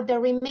panned out. There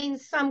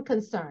remains some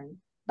concern,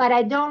 but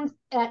I don't,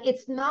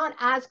 it's not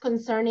as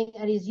concerning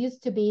as it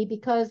used to be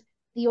because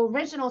the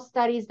original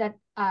studies that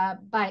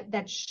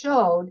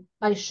showed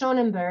by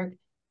Schonenberg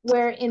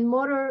were in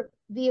motor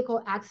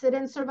vehicle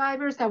accident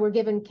survivors that were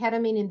given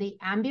ketamine in the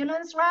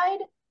ambulance ride,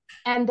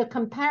 and the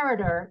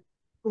comparator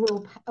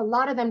group, a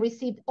lot of them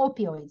received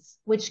opioids,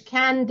 which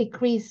can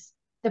decrease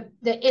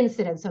the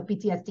incidence of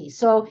PTSD.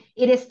 So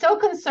it is still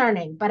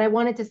concerning, but I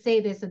wanted to say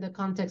this in the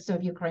context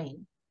of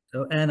Ukraine.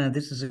 So Anna,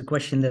 this is a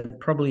question that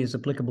probably is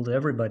applicable to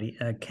everybody.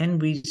 Can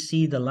we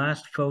see the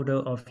last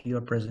photo of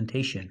your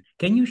presentation?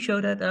 Can you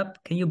show that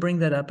up? Can you bring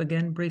that up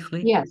again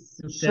briefly? Yes,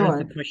 There is a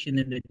sure. question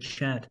in the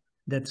chat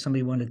that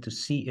somebody wanted to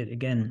see it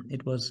again.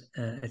 It was,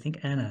 I think,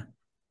 Anna.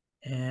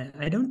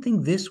 I don't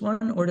think this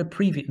one or the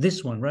previous,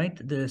 this one, right?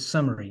 The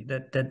summary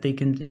that they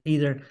can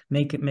either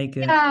make a.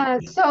 Yeah,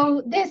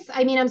 so this,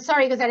 I mean, I'm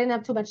sorry because I didn't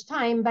have too much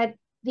time, but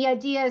the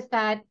idea is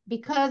that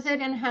because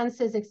it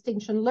enhances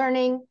extinction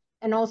learning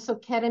and also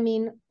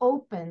ketamine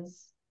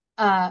opens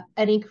a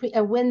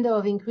window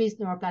of increased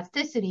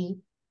neuroplasticity,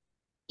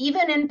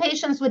 even in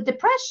patients with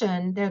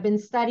depression, there have been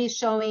studies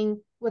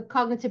showing with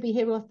cognitive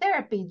behavioral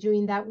therapy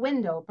during that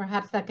window,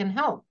 perhaps that can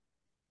help.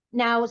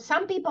 Now,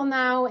 some people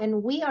now,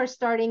 and we are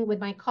starting with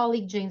my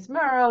colleague James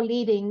Murrow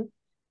leading,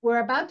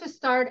 we're about to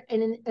start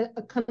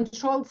a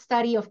controlled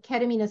study of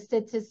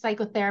ketamine-assisted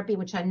psychotherapy,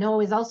 which I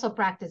know is also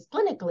practiced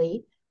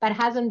clinically, but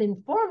hasn't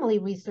been formally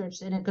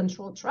researched in a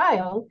controlled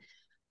trial,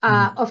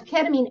 of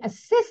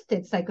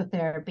ketamine-assisted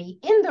psychotherapy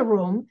in the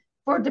room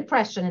for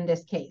depression in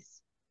this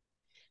case.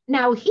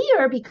 Now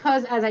here,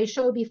 because as I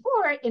showed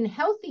before, in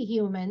healthy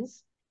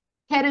humans,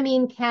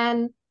 ketamine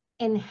can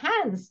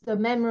enhance the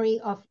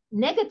memory of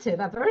negative,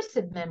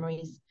 aversive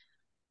memories.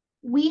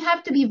 We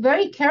have to be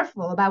very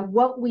careful about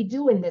what we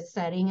do in this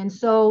setting. And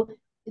so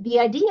the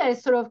idea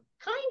is sort of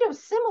kind of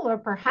similar,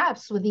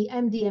 perhaps, with the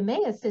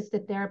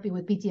MDMA-assisted therapy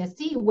with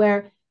PTSD,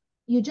 where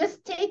you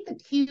just take the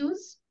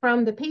cues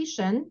from the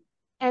patient,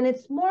 and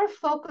it's more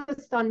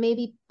focused on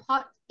maybe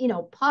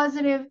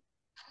positive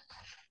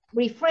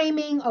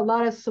reframing, a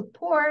lot of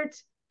support,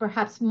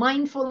 perhaps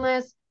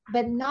mindfulness,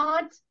 but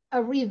not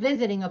a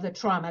revisiting of the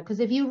trauma. Because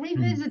if you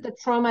revisit the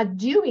trauma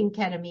during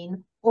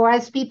ketamine or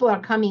as people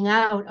are coming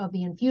out of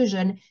the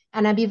infusion,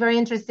 and I'd be very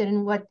interested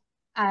in what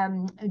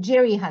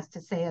Jiri has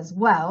to say as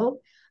well,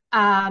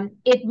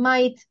 it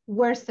might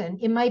worsen,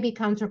 it might be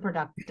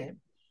counterproductive.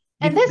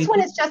 And this one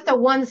is just a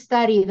one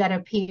study that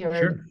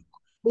appeared,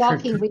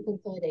 blocking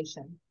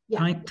reconsolidation.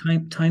 Yeah.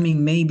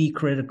 Timing may be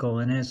critical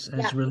and as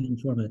really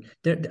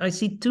informative. I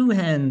see two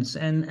hands,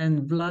 and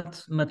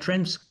Vlad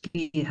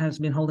Matrensky has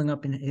been holding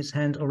up in his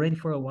hand already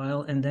for a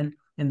while, and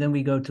then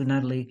we go to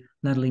Natalie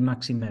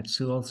Maximets,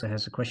 who also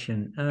has a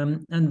question.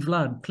 And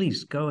Vlad,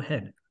 please go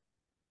ahead.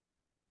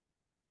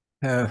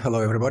 Hello,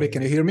 everybody.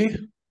 Can you hear me?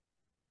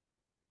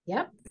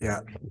 Yeah.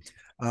 Yeah.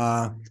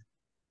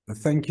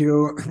 Thank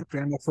you,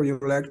 Adriana, for your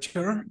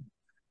lecture.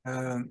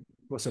 It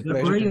was a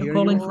pleasure to hear you. Where are you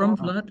calling from,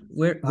 Vlad?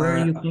 Where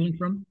are you calling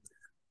from?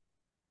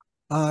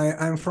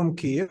 I'm from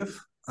Kiev.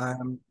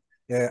 I'm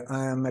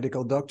a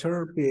medical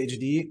doctor,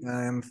 PhD.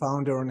 I'm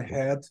founder and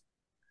head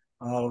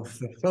of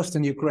the first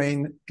in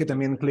Ukraine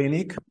ketamine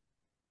clinic.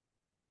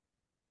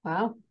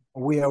 Wow.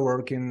 We are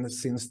working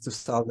since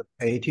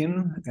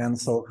 2018, and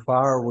so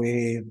far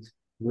we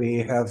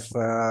have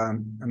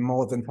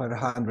more than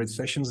 500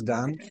 sessions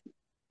done,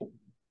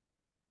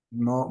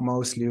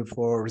 mostly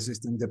for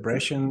resistant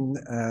depression,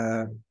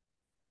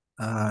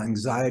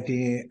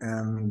 anxiety,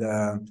 and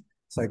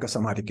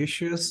psychosomatic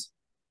issues.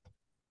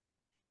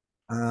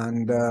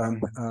 And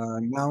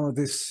now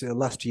this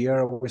last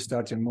year, we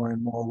started more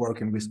and more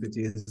working with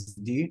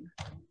PTSD,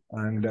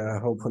 and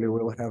hopefully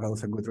we'll have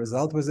also good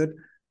result with it.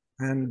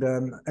 And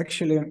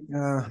actually,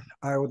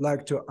 I would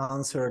like to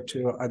answer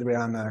to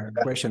Adriana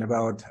a question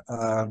about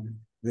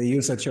the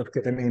usage of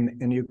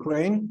ketamine in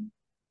Ukraine.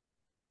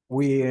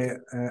 We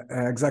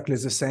exactly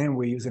the same.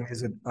 We're using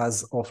it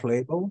as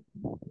off-label.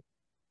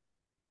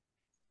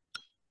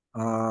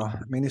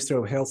 Ministry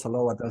of Health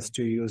allowed us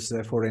to use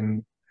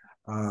foreign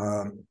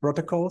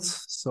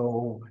protocols.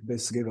 So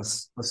this gives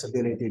us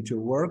possibility to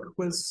work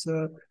with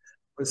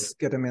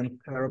ketamine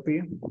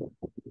therapy.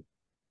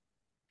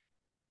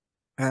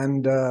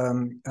 And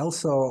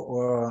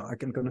also, I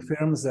can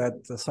confirm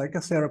that the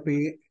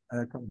psychotherapy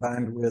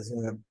combined with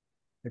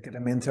the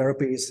ketamine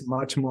therapy is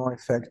much more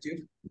effective.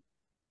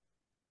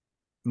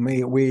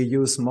 We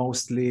use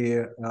mostly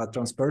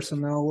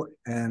transpersonal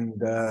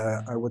and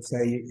I would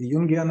say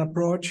Jungian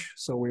approach.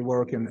 So we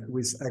work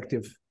with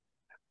active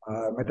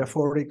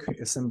metaphoric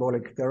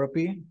symbolic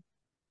therapy.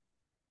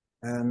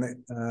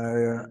 And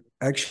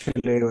actually,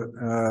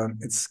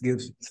 it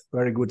gives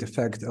very good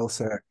effect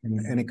also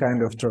in any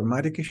kind of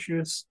traumatic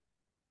issues.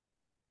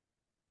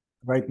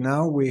 Right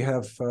now, we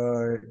have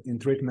in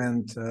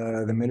treatment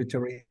the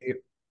military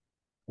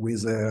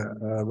with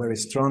a very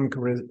strong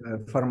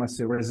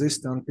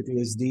pharmacy-resistant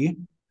PTSD,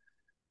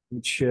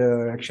 which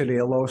actually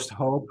allows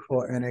hope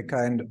for any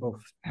kind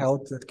of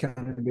health that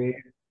can be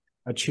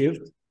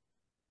achieved.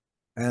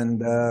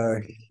 And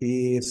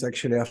he is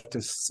actually,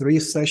 after 3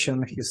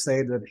 sessions, he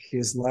said that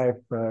his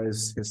life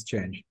has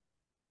changed.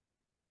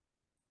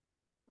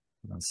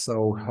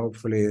 So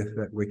hopefully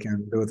that we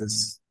can do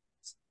this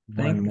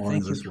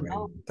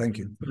Thank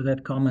you for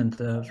that comment,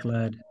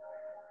 Vlad.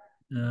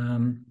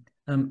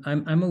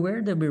 I'm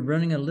aware that we're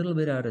running a little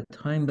bit out of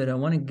time, but I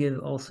want to give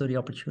also the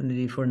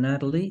opportunity for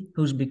Natalie,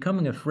 who's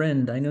becoming a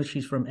friend. I know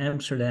she's from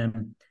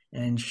Amsterdam,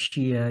 and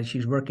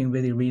she's working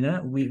with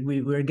Irina.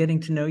 We're getting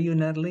to know you,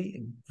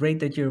 Natalie. Great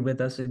that you're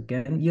with us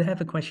again. You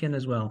have a question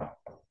as well.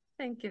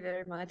 Thank you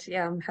very much.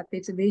 Yeah, I'm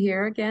happy to be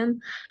here again.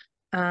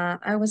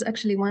 I was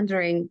actually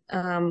wondering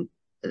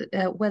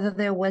whether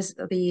there was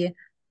the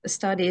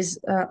studies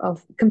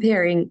of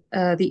comparing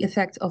the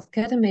effect of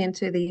ketamine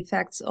to the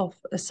effects of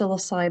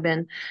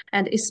psilocybin,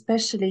 and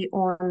especially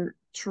on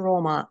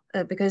trauma,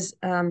 because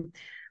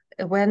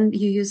when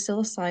you use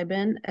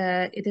psilocybin,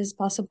 it is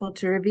possible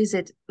to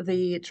revisit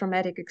the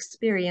traumatic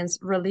experience,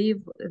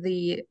 relieve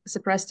the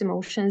suppressed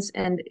emotions,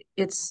 and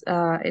it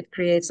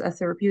creates a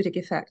therapeutic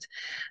effect.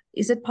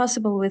 Is it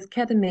possible with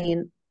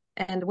ketamine,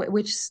 and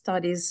which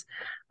studies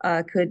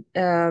could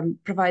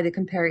provide a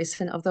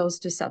comparison of those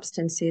 2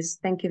 substances?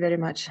 Thank you very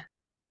much.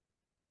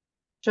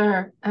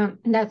 Sure,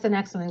 that's an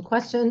excellent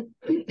question.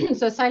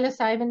 So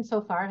psilocybin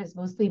so far has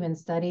mostly been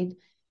studied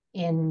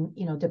in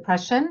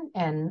depression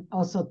and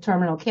also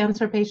terminal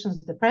cancer patients'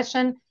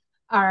 depression.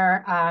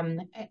 Our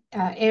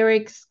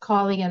Eric's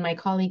colleague and my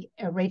colleague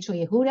Rachel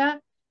Yehuda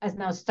has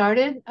now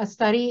started a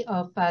study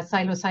of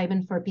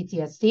psilocybin for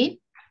PTSD.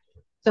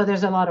 So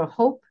there's a lot of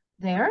hope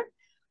there.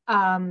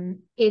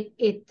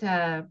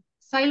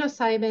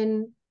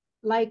 Psilocybin,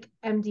 like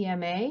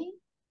MDMA,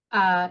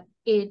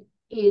 it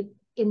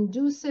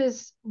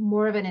induces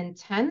more of an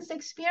intense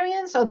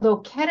experience, although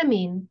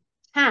ketamine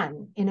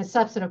can in a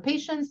subset of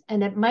patients,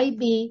 and it might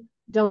be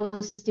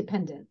dose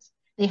dependent.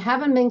 They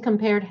haven't been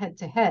compared head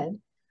to head,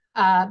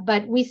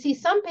 but we see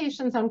some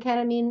patients on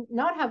ketamine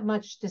not have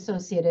much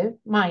dissociative,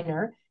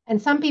 minor,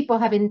 and some people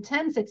have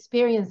intense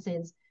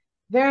experiences,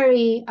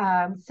 very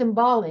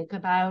symbolic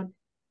about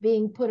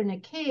being put in a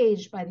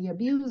cage by the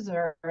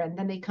abuser, and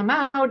then they come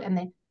out,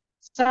 and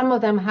some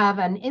of them have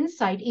an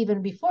insight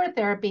even before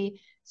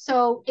therapy.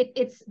 So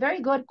it's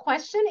very good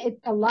question. It's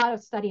a lot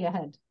of study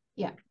ahead.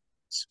 Yeah.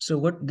 So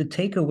what the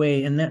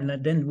takeaway, and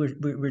then we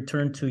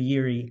return to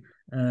Jiri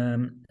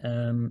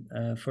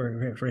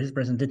for his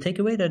present. The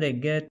takeaway that I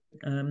get,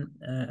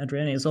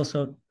 Adriana, is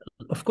also,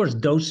 of course,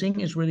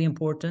 dosing is really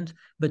important,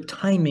 but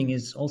timing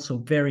is also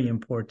very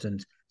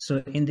important.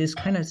 So in this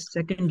kind of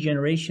 2nd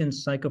generation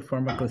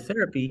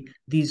psychopharmacotherapy,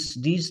 these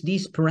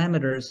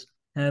parameters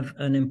have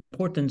an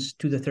importance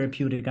to the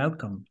therapeutic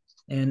outcome.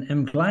 And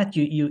I'm glad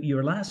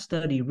your last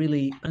study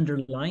really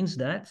underlines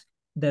that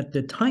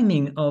the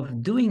timing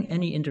of doing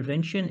any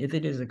intervention, if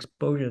it is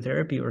exposure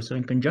therapy or so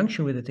in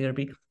conjunction with the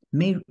therapy,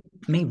 may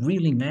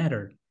really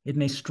matter. It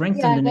may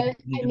strengthen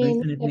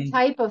the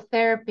type of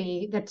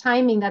therapy, the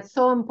timing, that's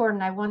so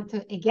important. I want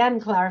to again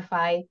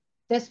clarify,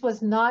 this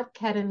was not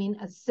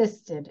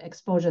ketamine-assisted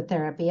exposure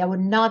therapy. I would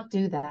not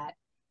do that.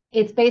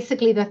 It's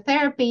basically the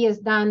therapy is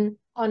done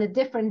on a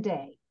different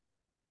day,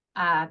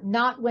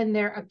 not when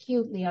they're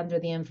acutely under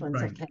the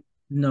influence of ketamine.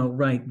 No,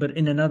 right, but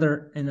in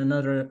another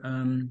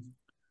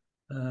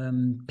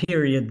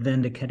period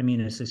than the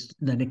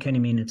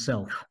ketamine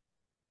itself.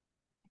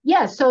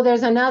 Yeah, so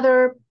there's a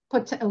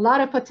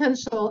lot of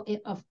potential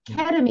of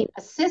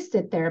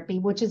ketamine-assisted therapy,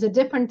 which is a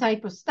different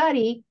type of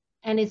study,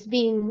 and it's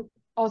being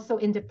also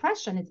in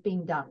depression, it's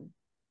being done.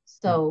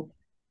 So,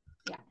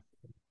 yeah.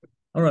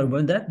 All right,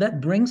 well, that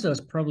brings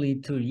us probably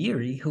to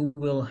Jiri, who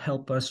will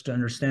help us to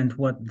understand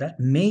what that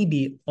may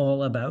be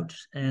all about.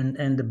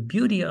 And the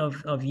beauty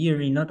of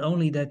Jiri, not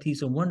only that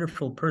he's a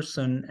wonderful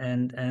person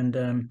and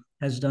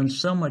has done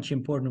so much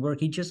important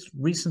work. He just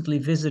recently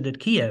visited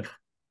Kiev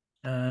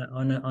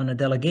on a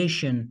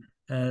delegation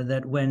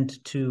that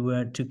went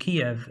to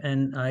Kiev,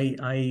 and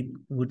I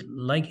would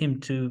like him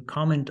to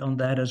comment on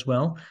that as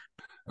well.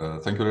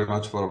 Thank you very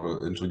much for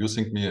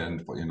introducing me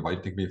and for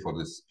inviting me for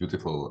this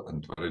beautiful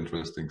and very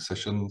interesting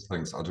session.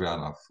 Thanks,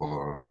 Adriana,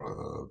 for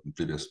the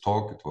previous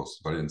talk. It was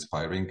very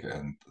inspiring,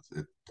 and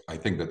I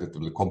think that it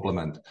will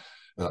complement.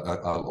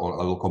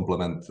 I will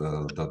complement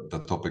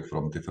the topic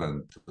from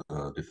different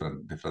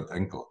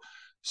angle.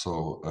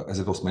 So, as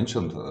it was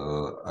mentioned,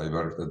 I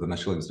worked at the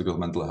National Institute of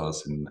Mental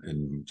Health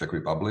in Czech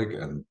Republic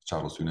and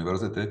Charles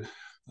University.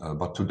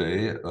 But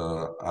today,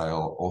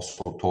 I'll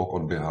also talk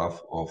on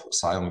behalf of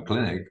Sion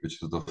Clinic,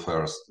 which is the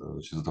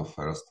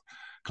first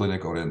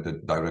clinic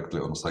oriented directly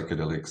on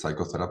psychedelic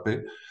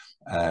psychotherapy,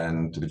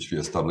 and which we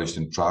established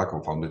in Prague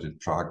or founded in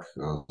Prague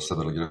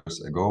several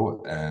years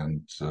ago.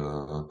 And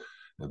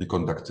we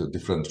conduct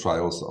different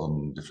trials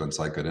on different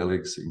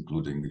psychedelics,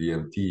 including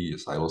DMT,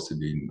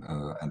 psilocybin,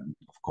 and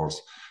of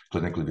course,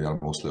 clinically we are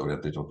mostly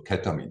oriented on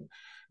ketamine.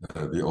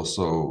 We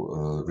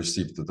also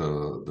received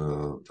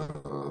the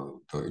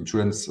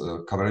insurance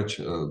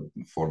coverage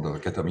for the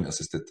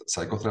ketamine-assisted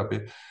psychotherapy.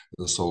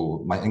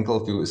 So my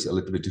angle view is a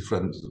little bit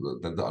different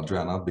than the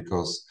Adriana,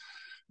 because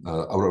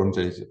our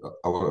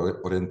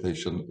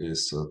orientation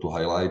is to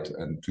highlight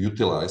and to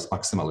utilize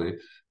maximally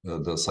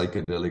the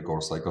psychedelic or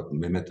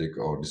psychomimetic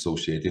or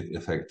dissociative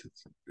effect.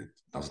 It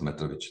doesn't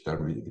matter which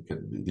term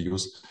we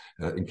use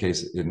in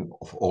case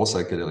of all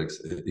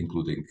psychedelics,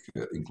 including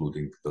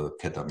the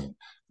ketamine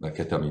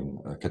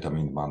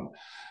one.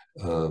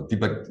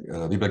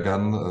 We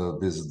began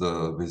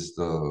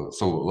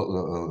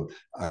so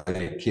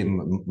I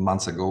came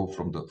months ago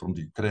from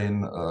the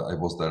Ukraine. I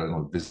was there on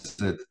a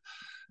visit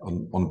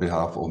on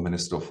behalf of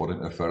Minister of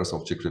Foreign Affairs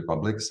of Czech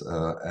Republic,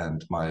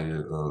 and my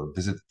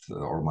visit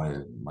or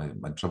my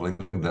traveling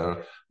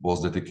there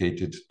was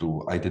dedicated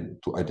to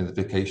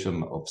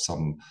identification of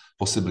some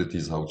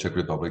possibilities how Czech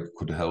Republic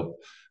could help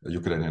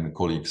Ukrainian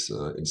colleagues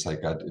in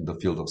the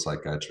field of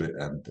psychiatry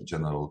and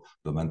general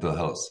the mental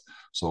health.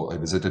 So I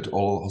visited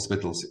all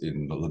hospitals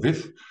in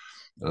Lviv,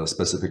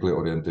 specifically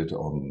oriented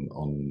on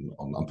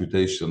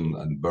amputation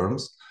and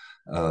burns.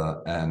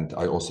 And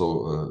I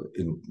also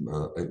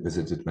I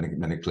visited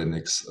many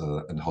clinics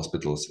and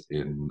hospitals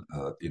in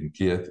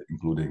Kiev,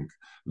 including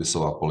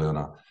Lysova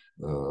Poliana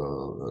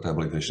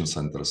rehabilitation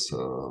centers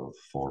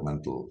for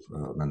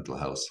mental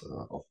health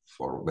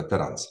for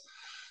veterans.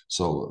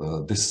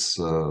 So this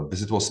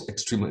visit was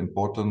extremely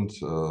important.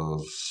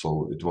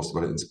 So it was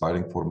very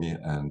inspiring for me,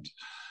 and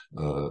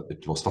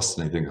it was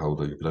fascinating how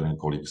the Ukrainian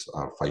colleagues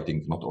are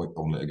fighting not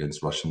only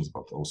against Russians,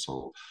 but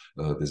also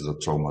with the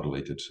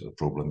trauma-related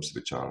problems,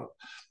 which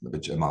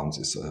amounts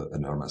is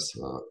enormous,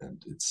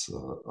 and it's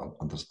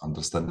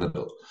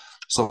understandable.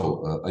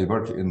 So I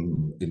work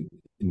in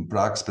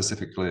Prague,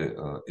 specifically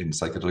in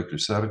psychedelic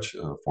research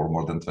for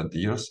more than 20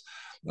 years.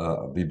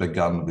 We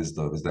began with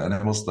the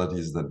animal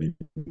studies, then we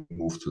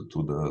moved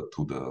to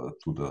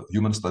the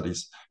human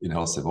studies in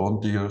healthy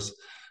volunteers.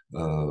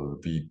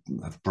 We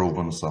have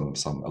proven some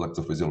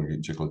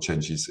electrophysiological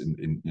changes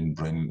in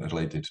brain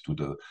related to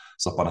the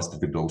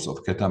subanesthetic dose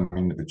of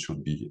ketamine, which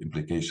should be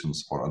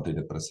implications for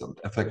antidepressant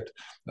effect.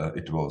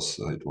 It was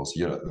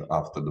year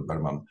after the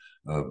Berman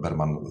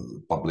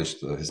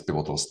published his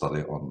pivotal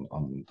study on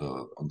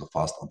the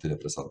fast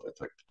antidepressant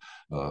effect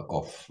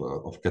of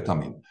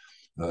ketamine.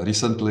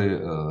 Recently,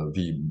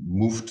 we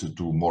moved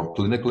to more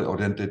clinically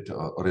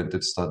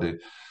oriented study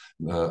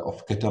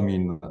of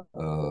ketamine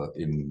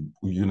in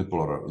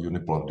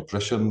unipolar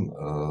depression.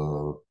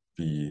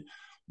 We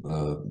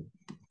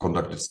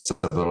conducted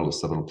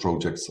several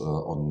projects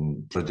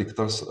on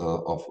predictors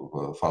of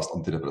fast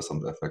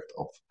antidepressant effect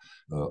of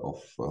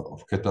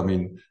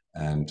ketamine,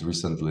 and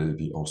recently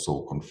we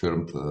also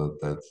confirmed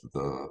that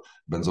the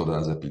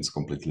benzodiazepines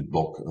completely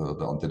block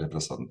the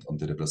antidepressant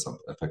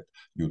effect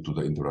due to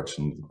the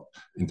interaction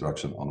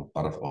on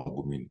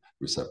paralbumin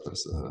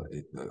receptors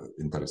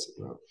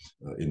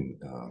in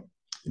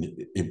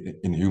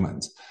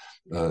humans.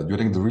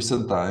 During the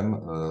recent time,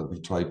 we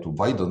tried to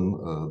widen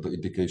the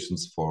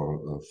indications for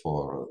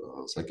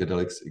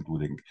psychedelics,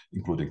 including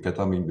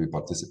ketamine. We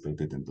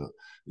participated in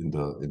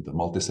the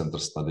multi-center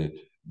study,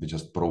 which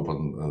has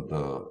proven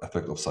the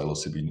effect of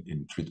psilocybin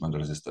in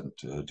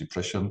treatment-resistant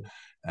depression.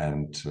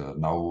 And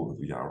now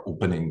we are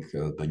opening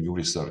the new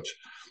research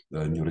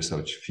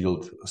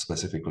field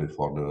specifically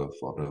for the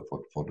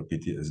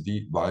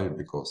PTSD. Why?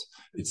 Because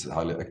it's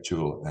highly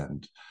actual,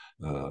 and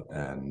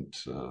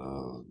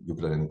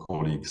Ukrainian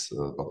colleagues,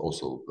 but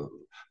also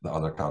the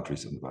other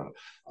countries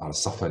are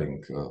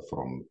suffering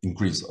from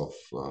increase of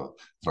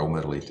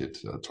trauma-related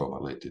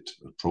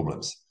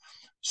problems.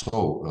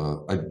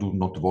 So I do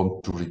not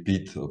want to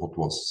repeat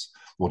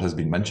what has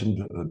been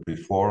mentioned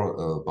before,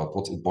 but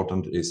what's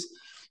important is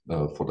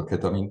for the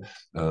ketamine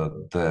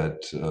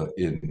that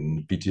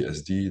in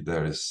PTSD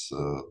there is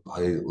a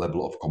high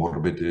level of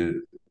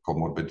comorbidity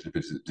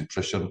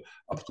depression.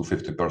 Up to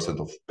 50%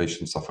 of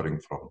patients suffering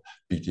from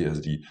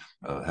PTSD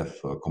have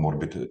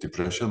comorbid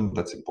depression.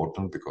 That's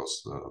important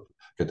because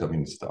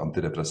ketamine is the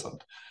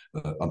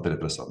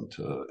antidepressant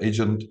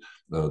agent.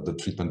 The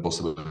treatment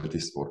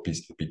possibilities for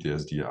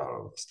PTSD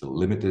are still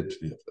limited.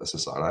 We have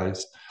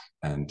SSRIs,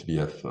 and we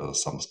have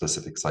some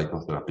specific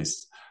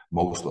psychotherapies.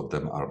 Most of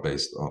them are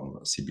based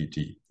on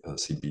CBT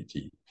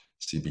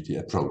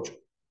approach.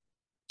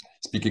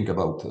 Speaking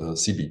about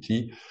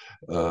CBT,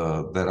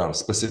 there are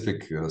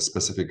specific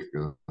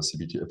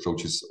CBT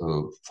approaches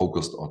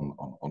focused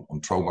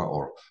on trauma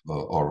or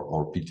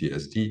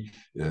PTSD,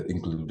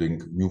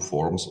 including new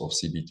forms of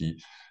CBT,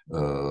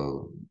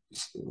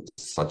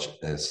 such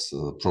as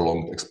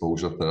prolonged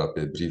exposure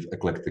therapy, brief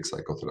eclectic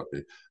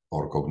psychotherapy,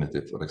 or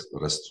cognitive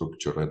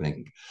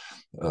restructuring.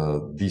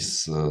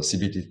 These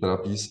CBT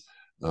therapies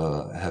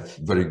have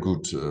very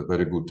good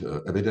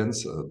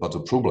evidence, but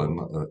the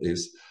problem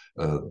is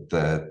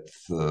that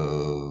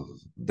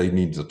they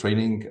need the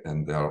training,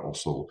 and they are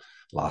also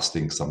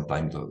lasting some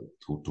time to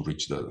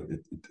reach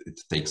it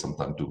takes some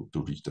time to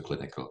reach the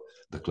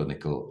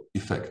clinical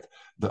effect.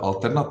 The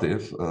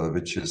alternative,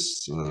 which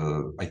is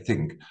I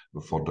think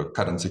for the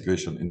current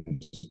situation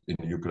in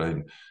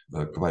Ukraine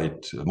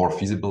quite more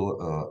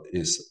feasible,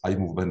 is eye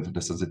movement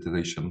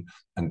desensitization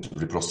and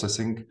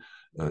reprocessing.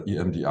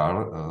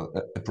 EMDR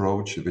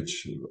approach,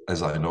 which,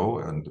 as I know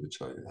and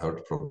which I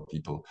heard from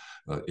people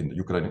in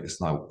Ukraine,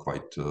 is now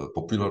quite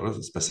popular,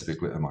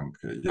 specifically among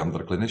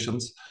younger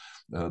clinicians.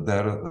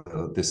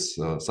 This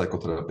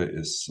psychotherapy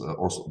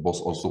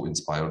was also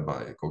inspired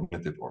by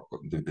cognitive or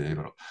cognitive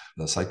behavioral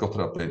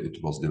psychotherapy.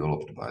 It was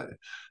developed by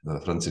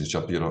Francis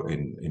Shapiro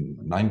in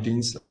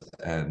 19th,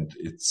 and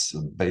it's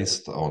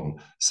based on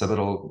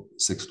several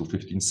 6 to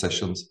 15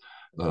 sessions,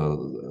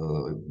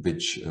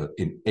 which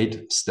in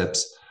 8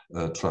 steps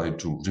try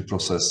to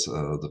reprocess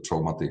the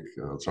traumatic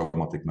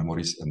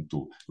memories and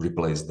to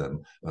replace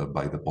them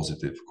by the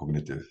positive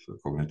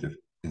cognitive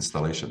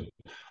installation.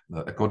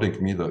 According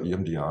to me, the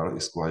EMDR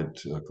is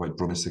quite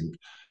promising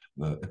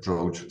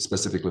approach,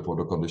 specifically for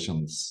the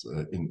conditions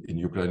in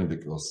Ukraine,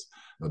 because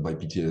by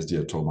PTSD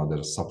and trauma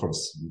there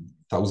suffers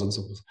thousands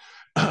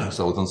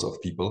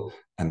of people,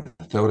 and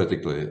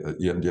theoretically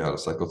EMDR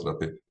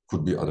psychotherapy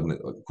could be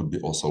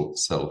also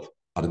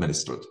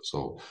self-administered.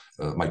 So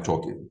my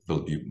talk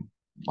will be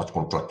much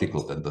more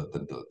practical than the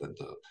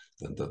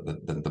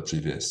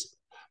previous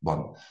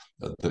one.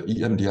 The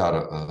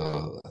EMDR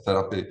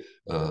therapy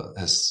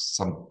has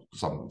some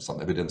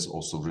evidence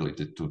also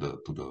related to the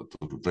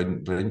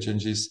brain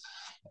changes,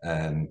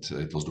 and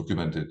it was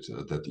documented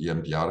that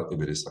EMDR,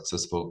 if it is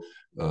successful,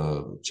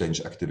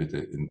 change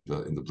activity in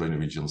the brain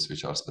regions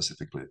which are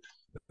specifically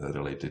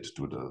related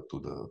to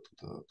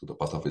the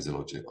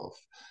pathophysiology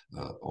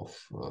of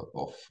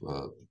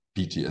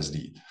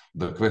PTSD.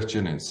 The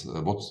question is,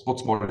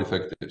 what's more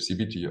effective,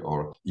 CBT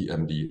or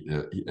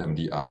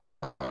EMDR?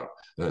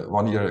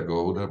 1 year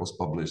ago, there was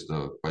published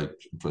a quite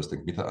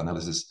interesting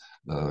meta-analysis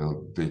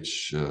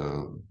which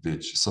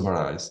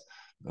summarized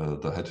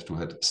the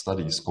head-to-head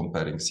studies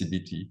comparing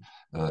CBT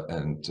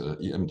and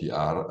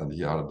EMDR, and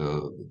here are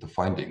the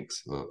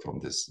findings from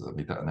this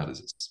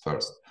meta-analysis.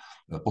 First,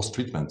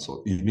 post-treatment,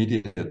 so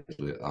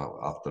immediately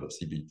after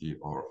CBT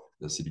or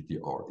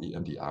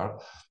EMDR,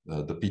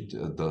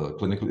 the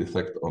clinical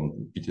effect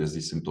on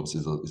PTSD symptoms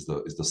is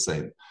the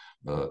same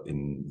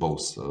in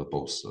both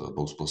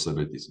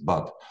possibilities.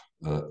 But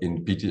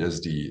in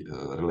PTSD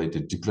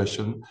related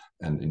depression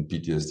and in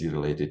PTSD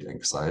related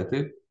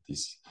anxiety,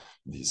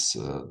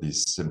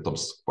 these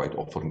symptoms quite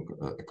often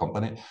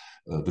accompany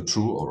the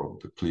true or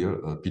the clear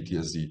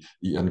PTSD.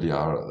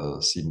 EMDR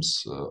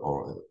seems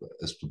or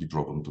has to be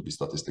proven to be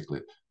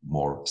statistically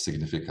more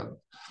significant.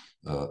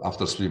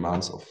 After 3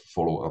 months of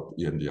follow-up,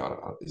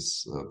 EMDR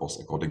was,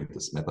 according to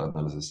this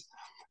meta-analysis,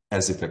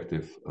 as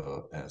effective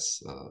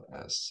as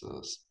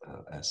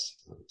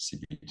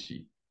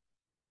CBT.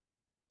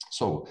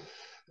 So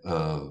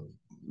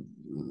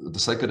the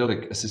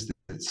psychedelic-assisted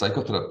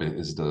psychotherapy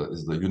is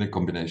the unique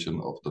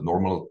combination of the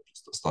normal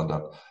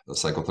standard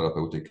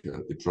psychotherapeutic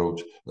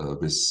approach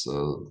with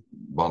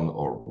 1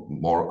 or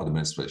more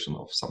administration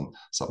of some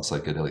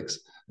psychedelics.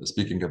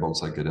 Speaking about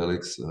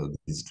psychedelics,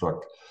 these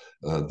drugs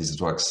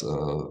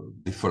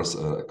differs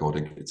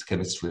according to its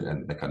chemistry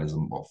and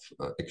mechanism of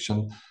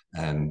action,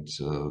 and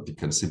we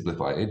can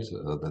simplify it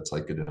that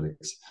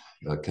psychedelics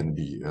can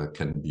be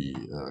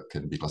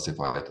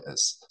classified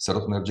as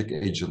serotonergic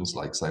agents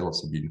like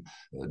psilocybin,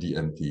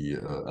 DMT,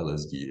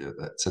 LSD,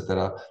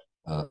 etc.,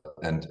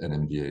 and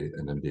NMDA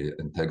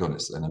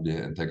antagonists.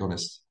 NMDA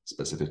antagonists,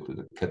 specifically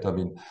the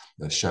ketamine,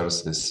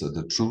 shares with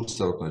the true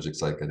serotonergic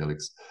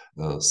psychedelics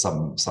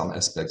some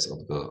aspects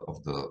of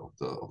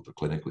the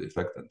clinical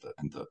effect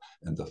and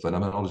the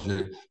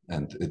phenomenology,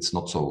 and it's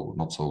not so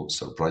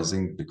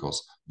surprising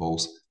because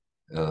both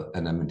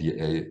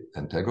NMDA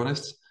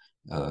antagonists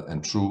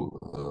and true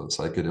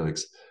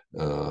psychedelics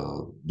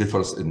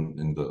differs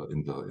in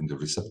the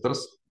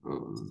receptors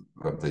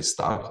when they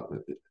start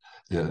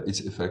its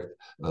effect,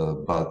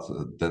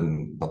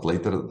 but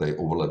later they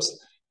overlaps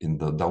in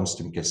the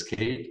downstream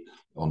cascade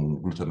on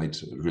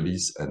glutamate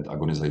release and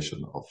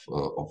agonization of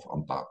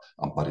AMPA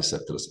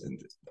receptors and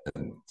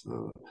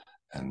the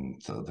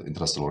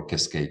intracellular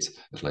cascades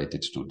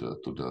related to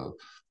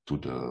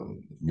the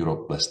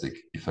neuroplastic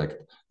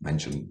effect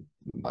mentioned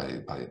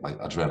by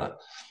Adriana.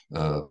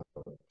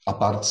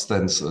 Apart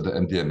stands the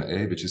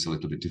MDMA, which is a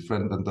little bit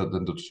different than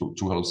the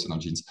two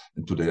hallucinogens.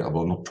 And today I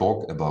will not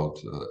talk about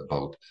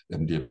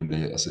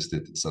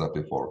MDMA-assisted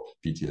therapy for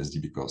PTSD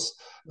because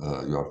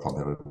you are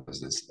familiar with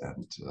this,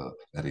 and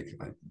Eric,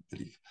 I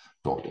believe,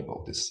 talked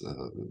about this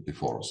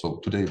before. So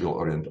today we'll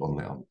orient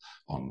only on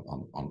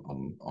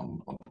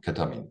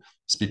ketamine.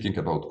 Speaking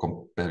about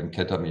comparing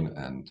ketamine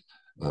and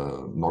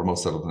normal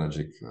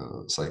serotonergic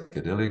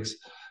psychedelics,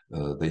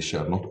 they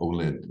share not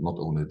only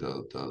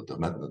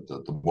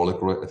the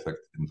molecular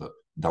effect in the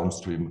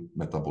downstream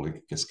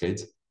metabolic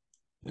cascades.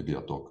 Maybe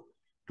I talk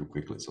too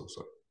quickly, so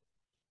sorry.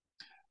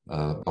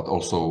 But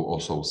also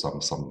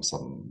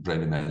some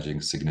brain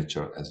imaging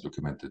signature as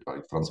documented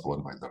by Franz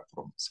Vollenweider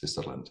from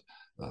Switzerland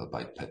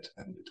by PET,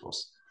 and it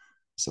was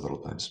several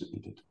times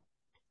repeated.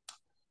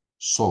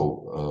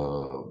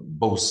 So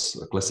both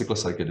classical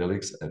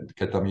psychedelics and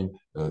ketamine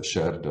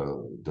share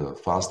the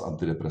fast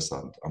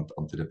antidepressant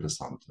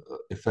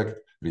effect,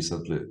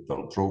 recently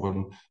well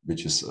proven,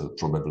 which is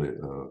probably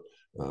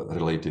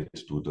related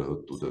to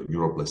the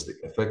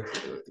neuroplastic effect.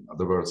 In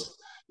other words,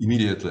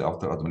 immediately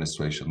after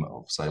administration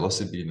of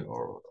psilocybin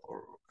or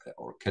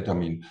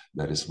ketamine,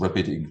 there is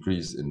rapid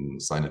increase in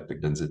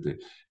synaptic density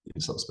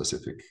in some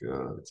specific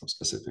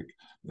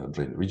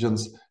brain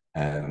regions.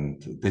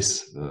 And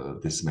this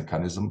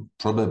mechanism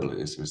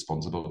probably is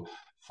responsible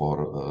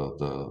for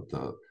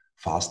the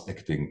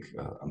fast-acting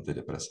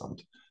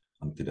antidepressant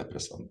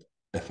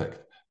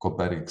effect.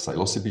 Comparing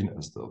psilocybin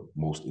as the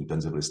most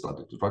intensively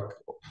studied drug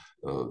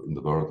in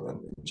the world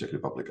and in Czech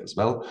Republic as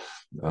well,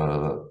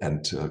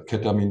 and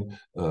ketamine,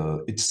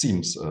 it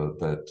seems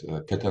that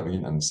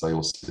ketamine and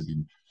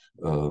psilocybin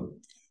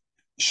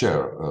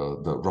share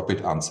the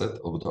rapid onset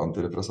of the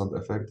antidepressant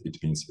effect. It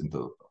means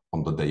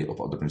on the day of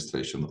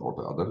administration or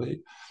the other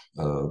day,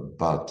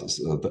 but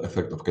the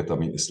effect of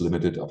ketamine is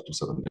limited up to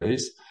 7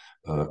 days,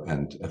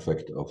 and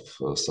effect of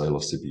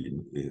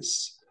psilocybin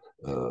is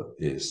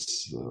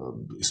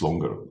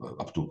longer,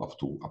 up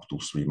to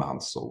 3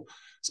 months. So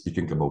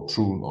speaking about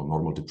true or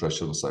normal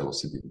depression,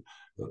 psilocybin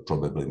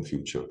probably in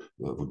future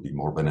would be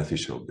more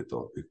beneficial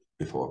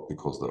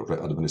because the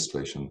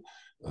re-administration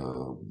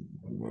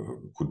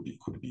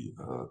could be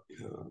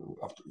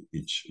after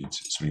each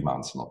 3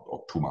 months,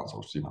 or 2 months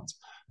or 3 months,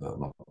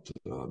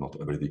 not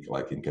every week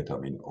like in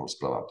ketamine or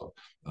Spravato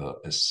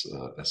as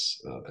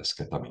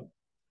ketamine.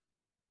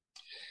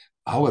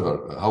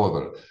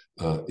 However,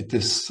 it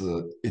is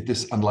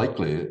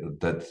unlikely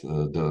that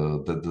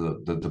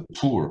the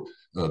poor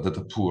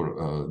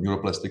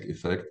neuroplastic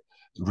effect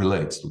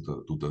relates to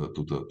the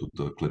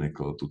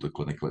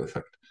clinical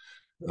effect.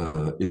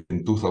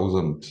 In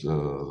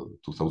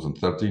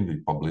 2013, we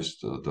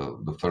published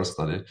the first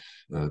study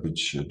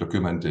which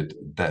documented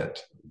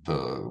that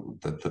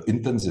the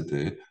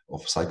intensity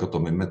of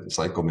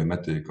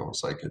psychomimetic or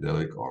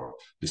psychedelic or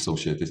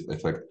dissociative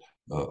effect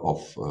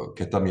of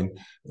ketamine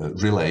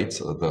relates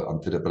the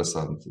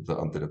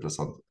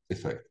antidepressant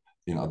effect.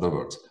 In other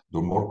words,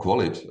 the more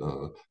quality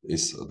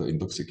is the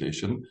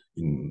intoxication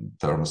in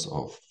terms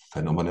of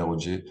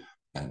phenomenology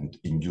and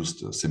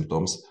induced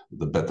symptoms,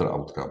 the better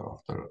outcome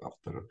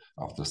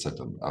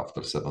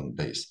after 7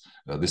 days.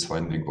 This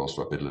finding was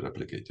rapidly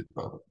replicated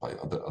by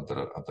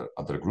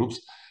other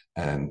groups,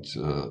 and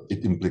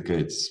it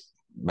implicates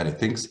many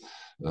things.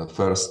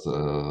 First,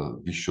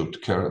 we should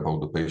care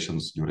about the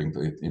patients during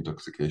the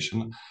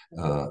intoxication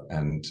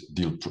and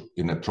deal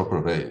in a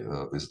proper way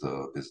with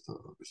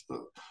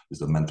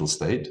the mental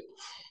state.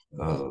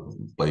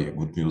 Play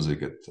good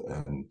music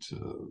and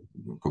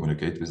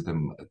communicate with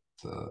them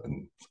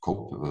and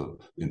cope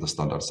in the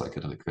standard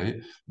psychedelic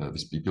way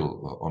with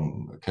people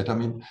on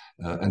ketamine.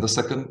 And the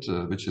second,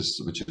 which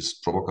is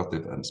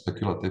provocative and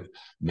speculative,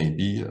 may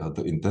be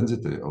the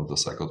intensity of the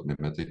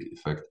psychomimetic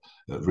effect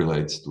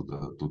relates to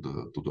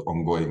the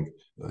ongoing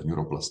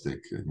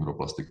neuroplastic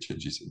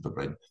changes in the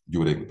brain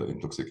during the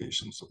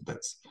intoxication. So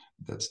that's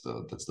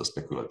the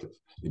speculative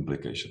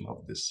implication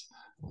of this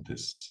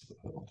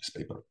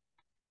paper.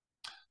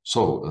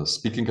 So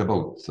speaking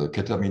about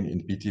ketamine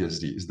in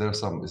PTSD, is there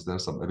some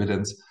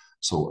evidence?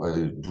 So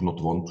I do not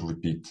want to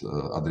repeat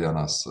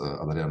Adriana's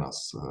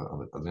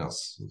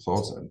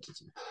thoughts,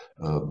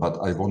 but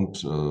I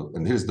want,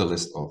 and here's the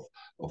list of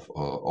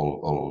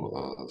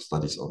all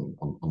studies on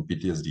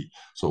PTSD.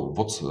 So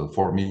what's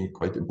for me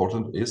quite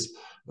important is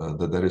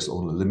that there is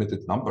only a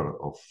limited number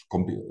of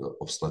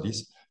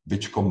studies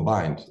which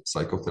combined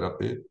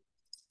psychotherapy,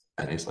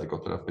 any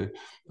psychotherapy,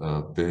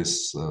 with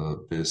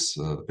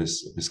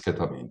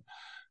ketamine.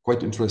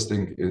 Quite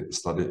interesting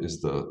study is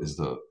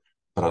the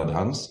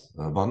Pradhan's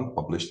one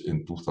published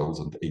in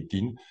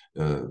 2018,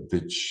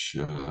 which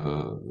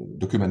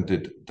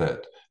documented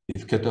that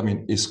if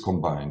ketamine is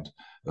combined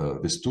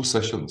with 2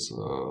 sessions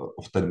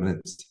of 10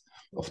 minutes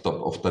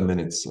of 10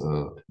 minutes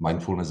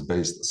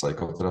mindfulness-based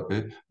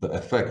psychotherapy, the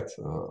effect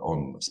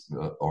on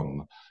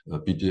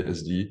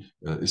PTSD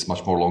is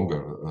much more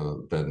longer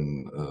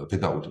than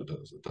without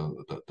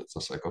the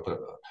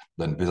psychotherapy,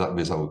 than without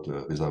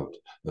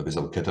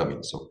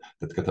ketamine. So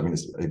that ketamine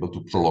is able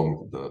to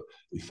prolong the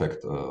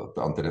effect,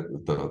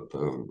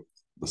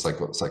 the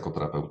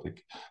psychotherapeutic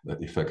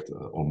effect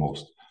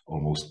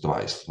almost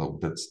twice. So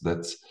that's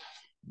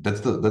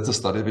the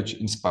study which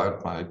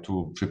inspired me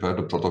to prepare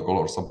the protocol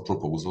or some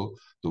proposal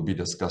to be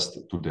discussed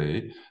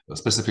today,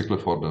 specifically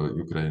for the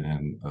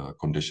Ukrainian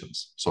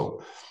conditions.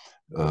 So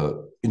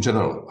in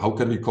general, how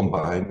can we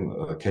combine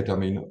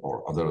ketamine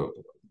or other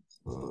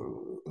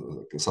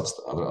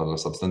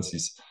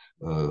substances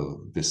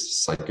with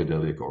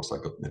psychedelic or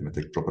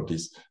psychomimetic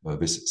properties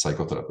with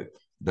psychotherapy?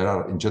 There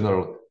are in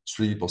general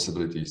 3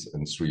 possibilities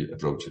and 3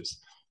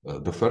 approaches.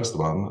 The first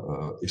one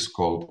is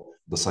called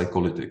the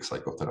psycholytic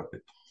psychotherapy.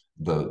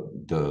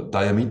 The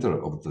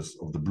diameter of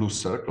the blue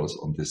circles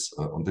on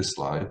this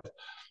slide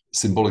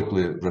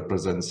symbolically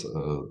represents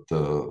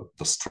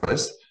the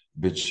stress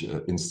which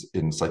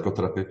in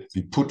psychotherapy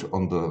we put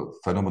on the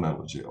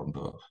phenomenology, on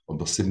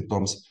the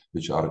symptoms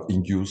which are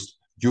induced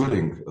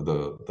during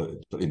the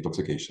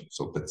intoxication.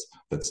 So that's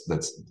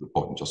the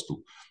point, just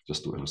to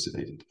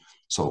elucidate it.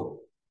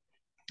 So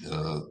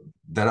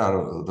there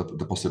are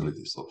the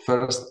possibilities. So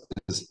first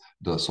is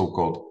the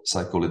so-called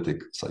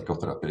psycholytic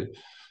psychotherapy.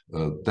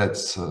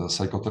 That's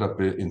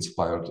psychotherapy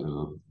inspired,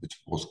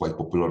 which was quite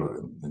popular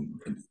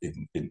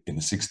in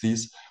the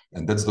 60s.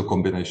 And that's the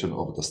combination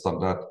of the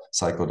standard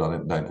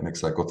psychodynamic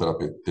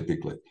psychotherapy,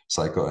 typically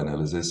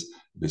psychoanalysis,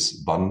 with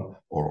one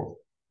or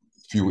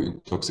few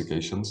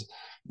intoxications,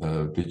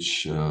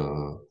 which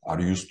are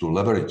used to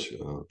leverage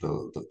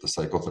the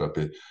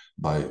psychotherapy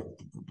by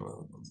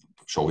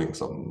showing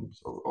some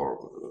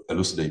or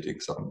elucidating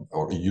some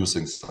or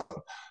using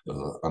some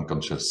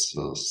unconscious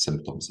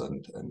symptoms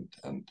and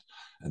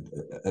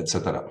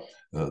etc.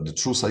 The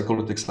true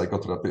psycholytic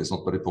psychotherapy is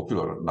not very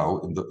popular now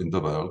in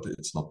the world.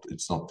 It's not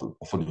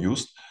often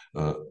used,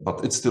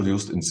 but it's still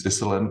used in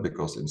Switzerland,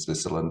 because in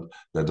Switzerland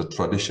that the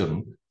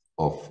tradition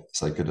of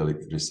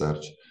psychedelic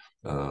research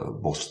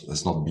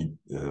has not been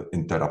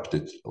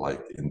interrupted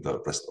like in the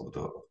rest of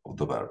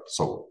the world.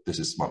 So this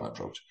is one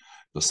approach.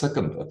 The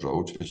second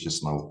approach, which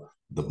is now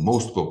the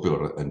most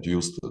popular and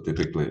used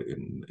typically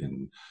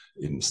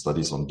in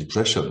studies on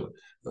depression,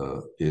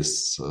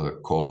 is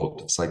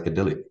called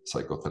psychedelic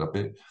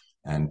psychotherapy.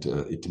 And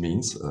it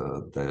means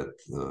that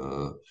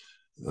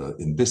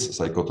in this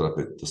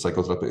psychotherapy, the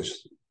psychotherapy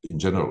is in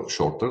general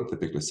shorter,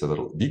 typically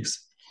several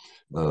weeks.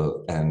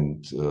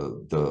 And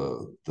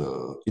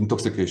the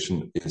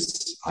intoxication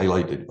is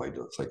highlighted by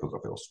the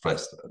psychotherapy or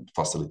stressed and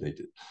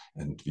facilitated,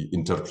 and we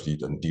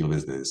interpret and deal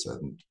with this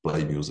and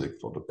play music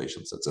for the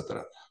patients,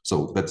 etc.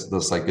 So that's the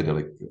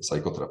psychedelic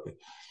psychotherapy,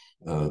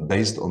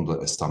 based on the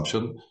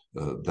assumption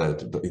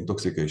that the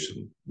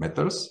intoxication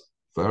matters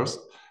first,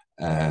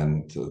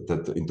 and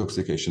that the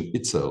intoxication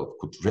itself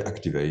could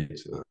reactivate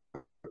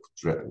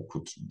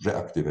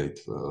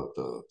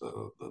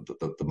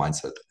the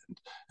mindset and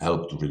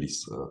help to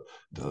release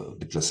the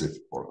depressive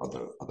or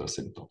other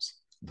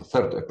symptoms. The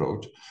third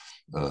approach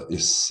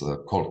is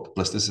called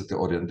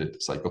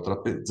plasticity-oriented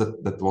psychotherapy.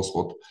 That was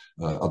what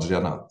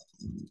Adriana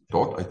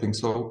taught, I think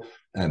so.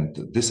 And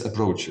this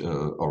approach,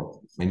 or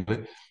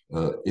mainly,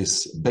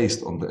 is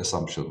based on the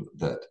assumption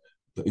that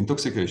the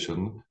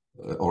intoxication,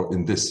 or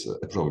in this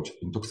approach,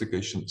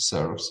 intoxication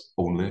serves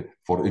only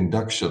for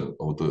induction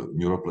of the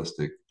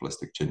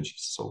neuroplastic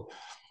changes. So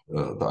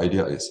the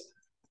idea is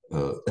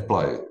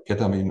apply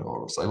ketamine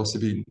or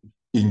psilocybin,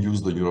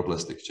 induce the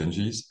neuroplastic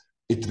changes.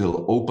 It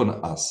will open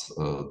us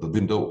the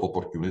window of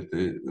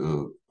opportunity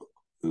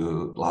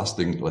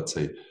lasting, let's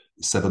say,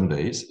 7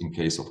 days in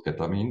case of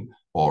ketamine,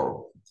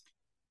 or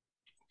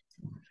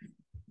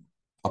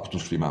up to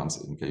 3 months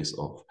in case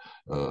of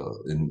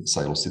in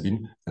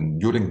psilocybin. And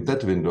during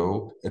that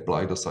window,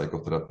 apply the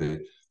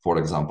psychotherapy, for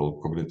example,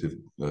 cognitive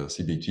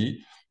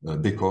CBT,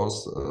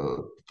 because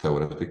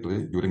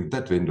theoretically, during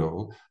that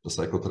window, the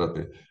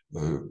psychotherapy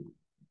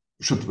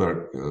should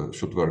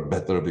work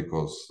better,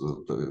 because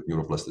the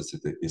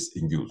neuroplasticity is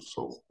induced.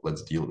 So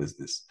let's deal with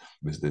this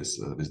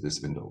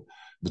window.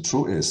 The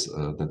truth is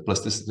that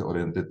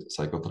plasticity-oriented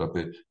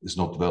psychotherapy is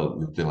not well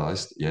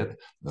utilized yet,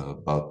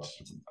 but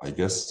I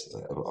guess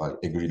I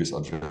agree with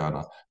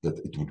Adriana that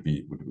it would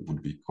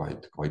be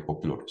quite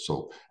popular.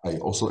 So I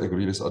also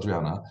agree with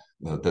Adriana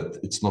that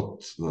it's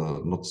not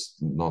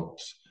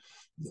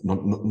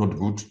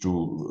good to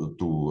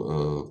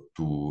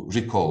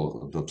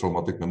recall the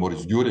traumatic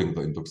memories during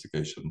the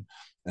intoxication,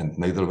 and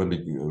neither when we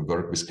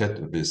work with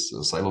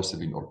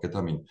psilocybin or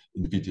ketamine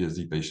in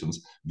PTSD patients,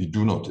 we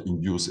do not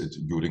induce it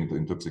during the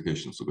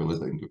intoxication. So we let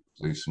the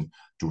intoxication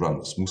to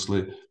run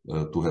smoothly,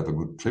 to have a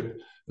good trip,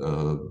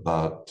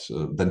 but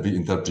then we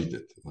interpret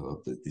it,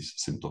 these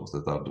symptoms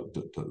that are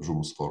the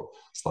rules for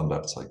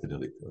standard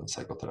psychedelic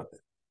psychotherapy.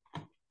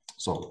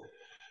 So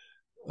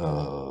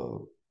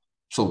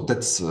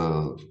that's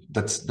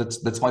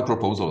my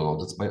proposal, or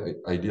that's my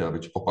idea,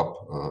 which pop up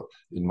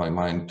in my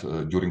mind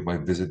during my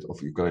visit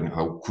of Ukraine.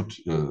 How could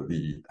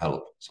we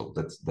help? So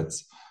that's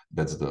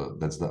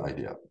the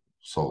idea.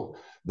 So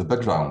the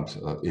background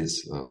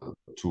is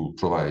to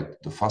provide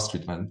the fast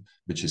treatment,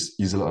 which is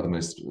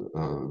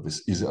with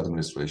easy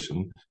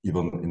administration,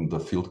 even in the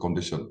field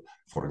condition.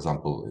 For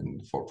example,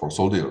 for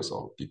soldiers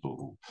or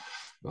people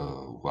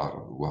who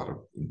are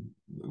in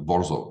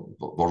war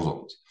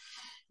zones.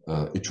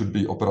 It should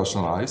be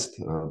operationalized.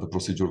 The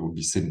procedure would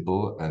be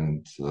simple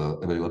and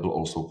available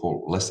also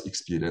for less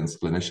experienced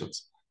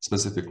clinicians.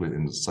 Specifically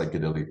in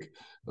psychedelic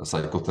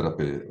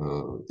psychotherapy,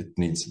 it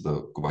needs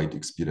the quite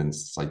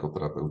experienced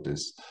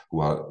psychotherapists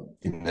who are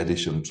in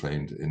addition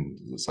trained in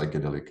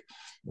psychedelic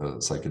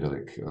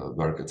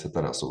work,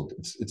 etc. So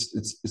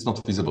it's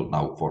not feasible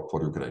now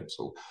for Ukraine.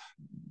 So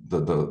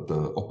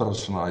the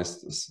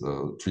operationalized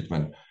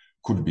treatment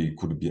could be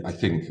I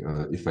think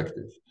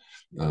effective.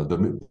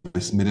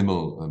 This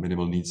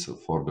minimal needs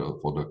for the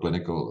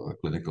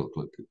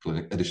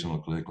additional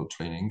clinical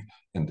training,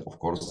 and of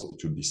course it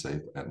should be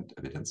safe and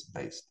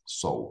evidence-based.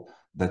 So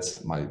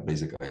that's my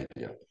basic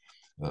idea.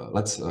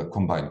 Let's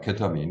combine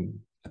ketamine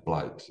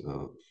applied,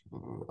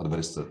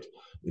 administered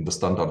in the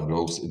standard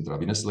dose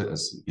intravenously,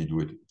 as we do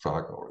it in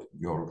Prague or in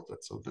New York.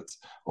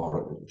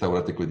 Or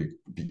theoretically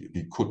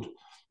we could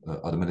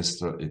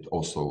administer it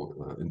also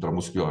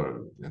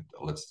intramuscular.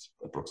 Let's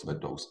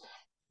approximate dose.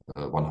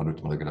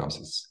 100 milligrams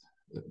is,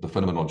 the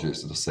phenomenology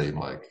is the same,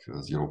 like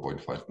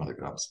 0.5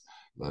 milligrams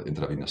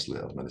intravenously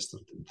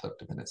administered in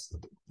 30 minutes.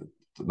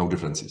 No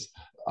differences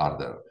are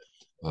there.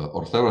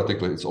 Or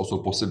theoretically, it's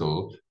also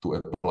possible to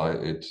apply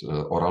it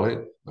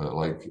orally,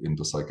 like in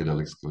the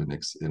psychedelics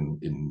clinics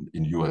in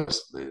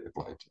US, they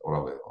apply it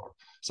orally or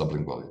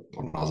sublingually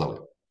or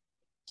nasally.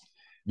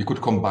 We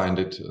could combine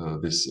it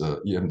with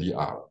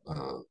EMDR.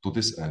 To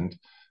this end,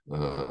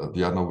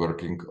 we are now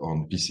working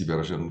on PC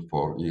version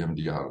for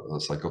EMDR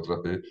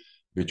psychotherapy,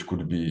 which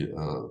could be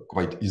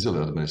quite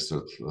easily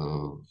administered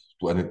to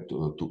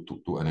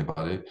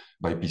anybody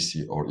by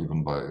PC or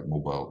even by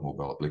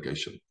mobile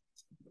application.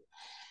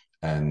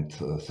 And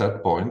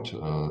third point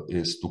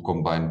is to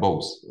combine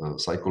both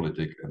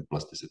psycholytic and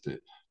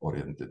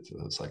plasticity-oriented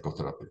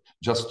psychotherapy,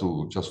 just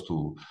to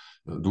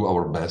do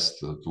our best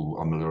to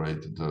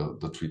ameliorate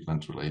the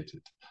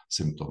treatment-related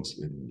symptoms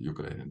in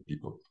Ukrainian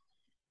people.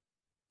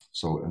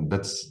 So, and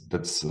that's the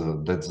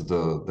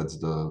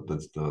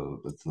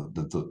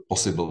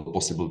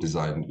possible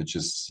design, which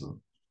is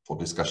for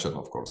discussion.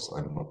 Of course,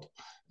 I'm not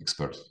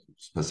expert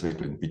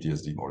specifically in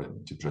PTSD, more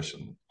in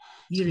depression.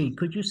 Jiri,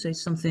 could you say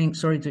something?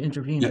 Sorry to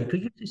intervene. Yeah.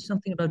 Could you say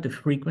something about the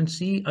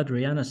frequency?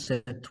 Adriana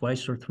said 2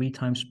 or 3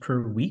 times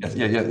per week.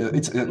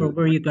 Yes, or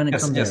where are you going to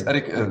come yes, there?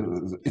 Eric,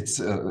 it's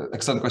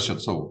excellent question.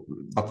 So,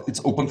 but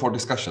it's open for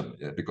discussion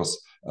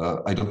because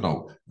I don't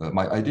know.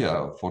 My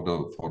idea for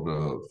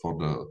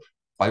the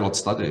pilot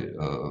study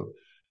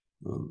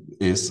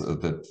is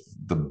that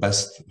the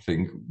best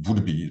thing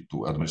would be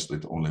to administer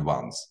it only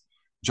once.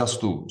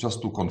 Just to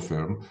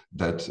confirm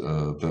that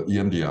the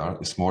EMDR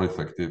is more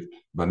effective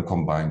when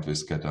combined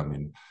with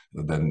ketamine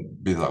than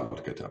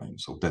without ketamine.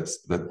 So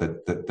that's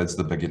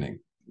the beginning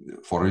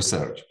for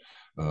research,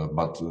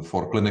 but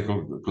for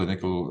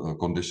clinical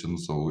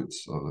conditions. So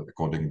it's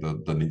according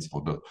the needs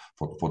for the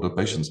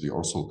patients. We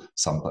also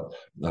sometimes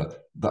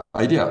the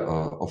idea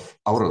of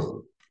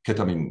our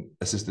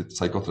ketamine-assisted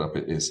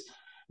psychotherapy is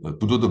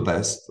to do the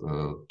best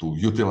to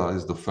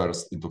utilize the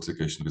first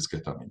intoxication with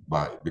ketamine.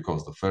 Why?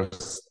 Because the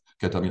first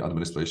ketamine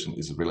administration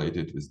is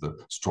related with the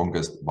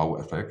strongest wow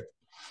effect,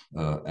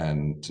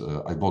 and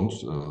I want,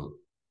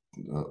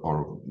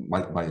 or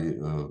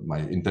my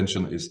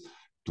intention is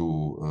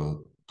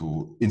to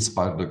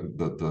inspire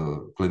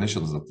the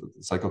clinicians, the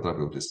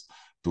psychotherapists,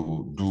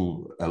 to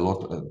do a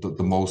lot,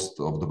 the most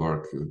of the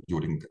work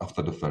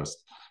after the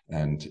first,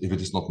 and if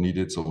it is not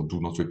needed, so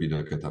do not repeat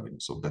the ketamine.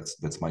 So that's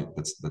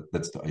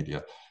the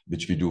idea,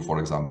 which we do, for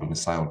example, in the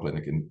Sinai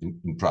clinic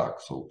in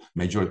Prague. So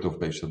majority of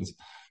patients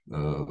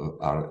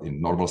are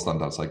in normal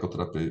standard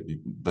psychotherapy.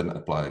 We then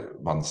apply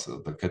once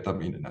the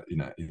ketamine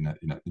in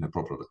a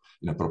proper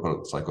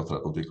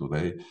psychotherapeutic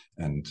way,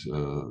 and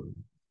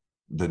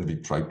then we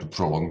try to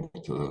prolong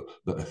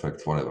the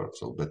effect forever.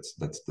 So that's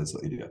the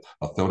idea.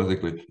 But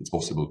theoretically, it's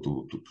possible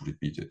to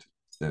repeat it.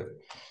 Yeah.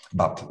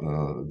 But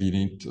we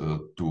need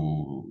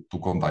to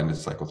combine with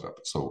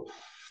psychotherapy. So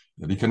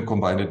we can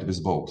combine it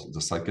with both the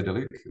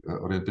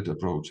psychedelic-oriented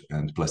approach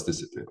and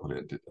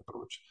plasticity-oriented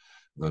approach.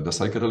 The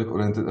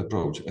psychedelic-oriented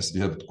approach, as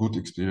we have good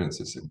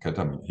experiences in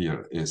ketamine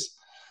here,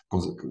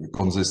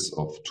 consists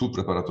of 2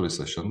 preparatory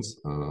sessions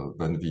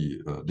when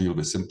we deal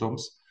with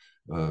symptoms.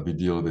 We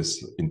deal with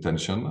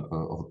intention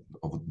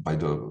of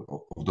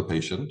the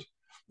patient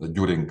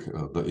during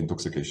the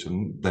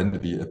intoxication. Then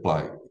we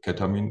apply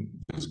ketamine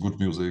with good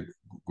music,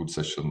 good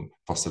session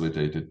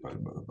facilitated by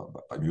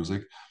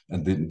music,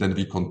 and then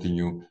we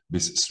continue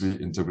with 3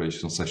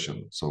 integration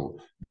sessions. So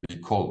we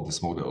call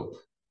this model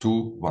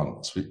 2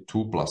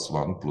 plus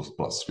 1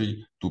 plus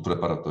 3, 2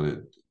 preparatory,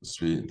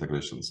 3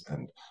 integrations,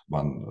 and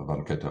one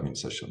ketamine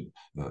session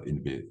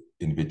in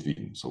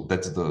between. So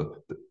that's the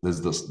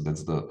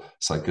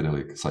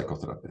psychedelic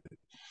psychotherapy.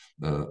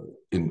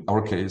 In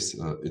our case,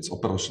 it's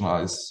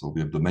operationalized. So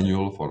we have the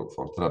manual for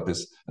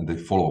therapists, and they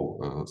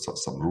follow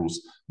some rules.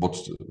 What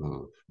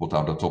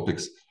are the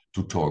topics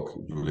to talk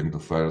during the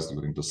first,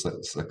 during the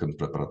second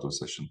preparatory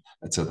session,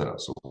 etc.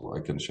 So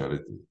I can share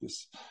it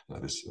with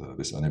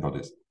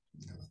anybody.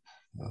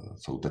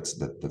 So that's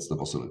the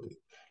possibility.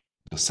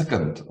 The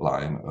second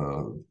line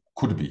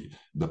could be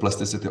the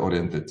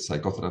plasticity-oriented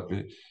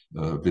psychotherapy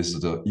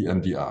with the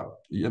EMDR.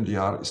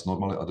 EMDR is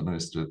normally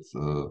administered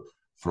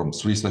from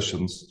 3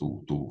 sessions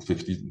to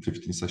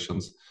 15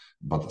 sessions,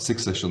 but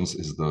 6 sessions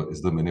is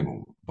the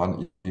minimum.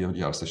 One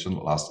EMDR session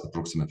lasts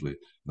approximately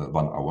 1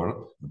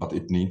 hour, but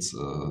it needs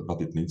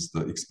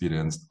the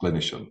experienced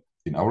clinician.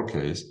 In our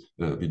case,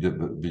 we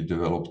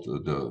developed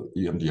the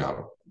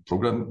EMDR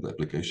program, the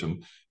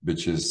application,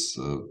 which is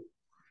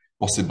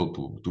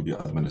possible to be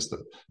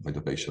administered by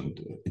the patient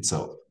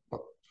itself.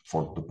 But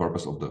for the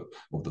purpose of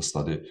the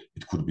study,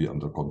 it could be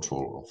under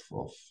control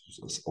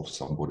of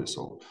somebody.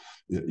 So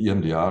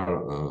EMDR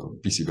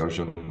PC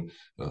version,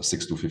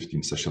 6 to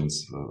 15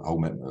 sessions, how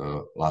many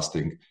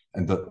lasting,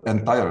 and the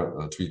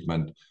entire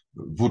treatment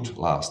would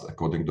last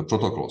according to the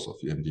protocols of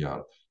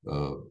EMDR.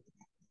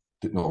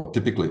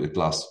 Typically it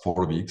lasts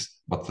 4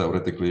 weeks, but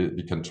theoretically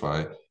we can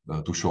try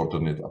to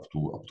shorten it up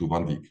to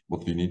 1 week.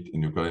 What we need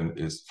in Ukraine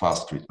is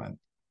fast treatment.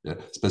 Yeah,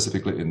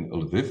 specifically in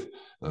Lviv,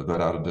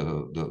 there are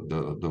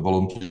the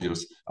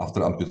volunteers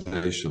after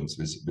amputations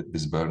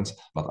with burns,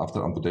 but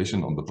after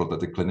amputation on the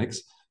prosthetic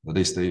clinics,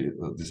 they stay.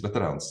 These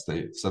veterans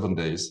stay 7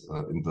 days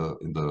in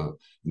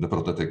the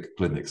prosthetic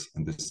clinics,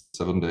 and this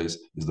 7 days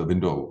is the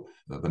window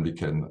when we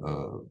can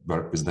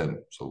work with them.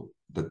 So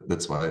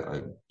that's why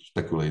I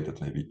speculate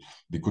that maybe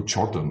we could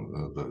shorten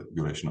the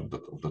duration of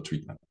the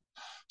treatment.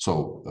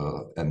 So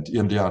and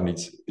EMDR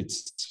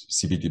it's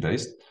CBT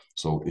based.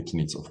 So it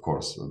needs, of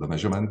course, the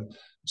measurement.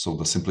 So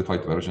the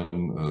simplified version,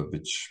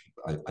 which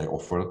I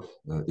offer,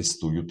 is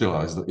to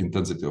utilize the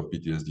intensity of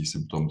PTSD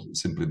symptoms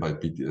simply by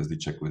PTSD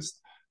checklist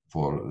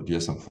for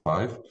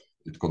DSM-5.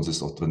 It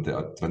consists of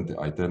 20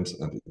 items,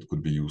 and it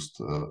could be used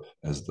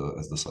as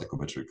the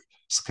psychometric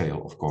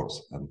scale, of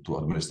course, and to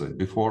administer it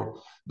before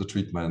the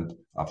treatment,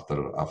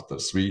 after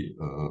 3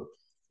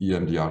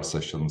 EMDR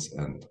sessions,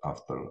 and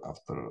after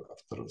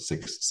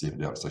 6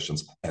 EMDR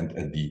sessions, and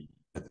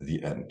at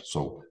the end.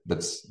 So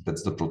that's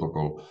the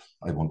protocol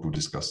I want to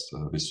discuss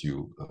with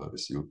you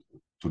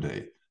today.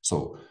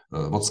 So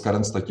what's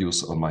current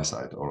status on my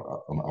side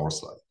or on our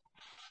side?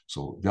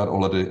 So we are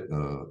already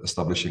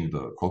establishing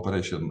the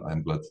cooperation.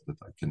 I'm glad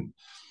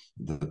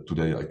that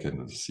today I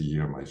can see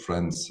here my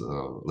friends,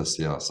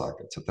 Lesia,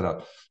 Sak,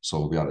 etc.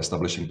 So we are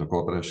establishing the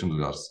cooperation.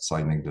 We are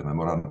signing the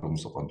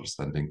memorandums of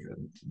understanding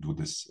and do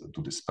this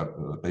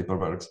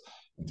paperwork.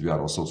 And we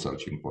are also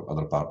searching for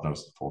other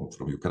partners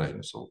from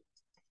Ukraine. So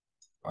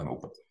I'm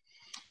open.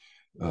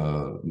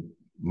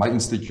 My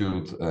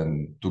institute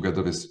and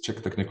together with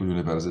Czech Technical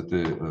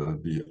University,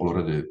 we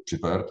already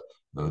prepared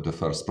the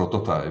first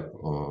prototype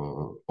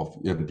of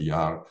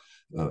EMDR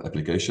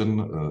application.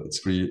 It's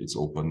free, it's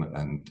open,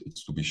 and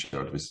it's to be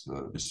shared with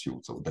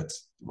you. So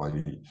that's why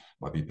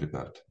we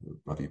prepared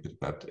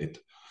it.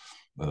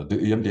 The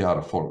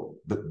EMDR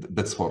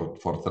that's for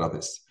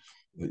therapists.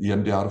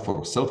 EMDR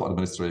for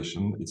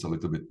self-administration, it's a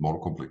little bit more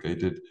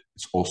complicated.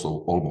 It's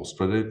also almost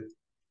ready.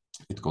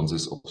 It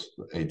consists of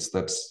 8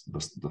 steps,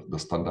 the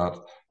standard,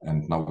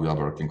 and now we are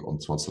working on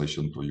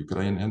translation to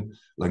Ukrainian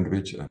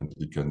language, and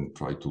we can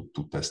try to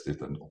test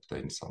it and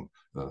obtain some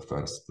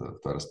first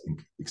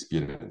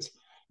experience.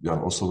 We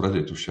are also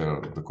ready to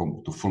share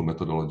the full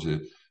methodology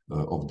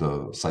of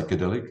the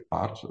psychedelic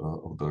part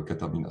of the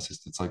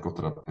ketamine-assisted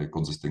psychotherapy,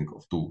 consisting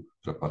of 2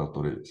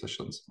 preparatory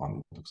sessions,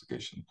 1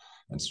 intoxication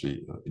and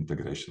 3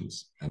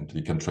 integrations, and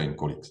we can train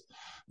colleagues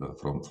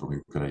from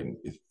Ukraine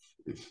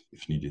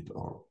if needed,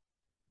 or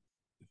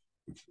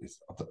if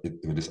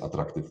it is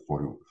attractive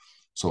for you.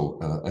 So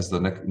as the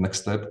next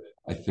step,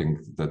 I think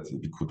that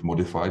we could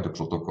modify the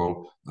protocol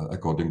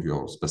according to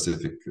your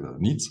specific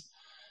needs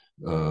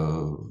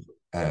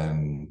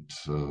and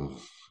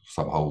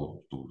somehow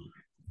to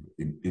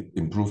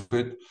improve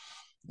it.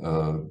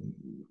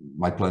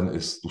 My plan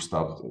is to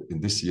start in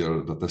this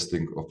year the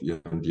testing of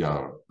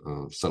EMDR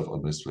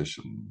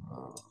self-administration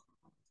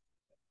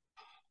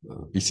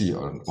PC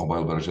or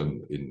mobile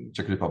version in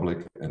Czech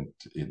Republic and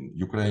in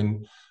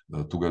Ukraine,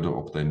 together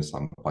obtain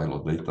some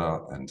pilot data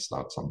and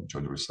start some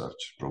joint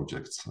research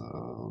projects,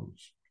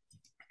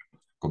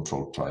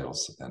 controlled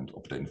trials, and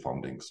obtain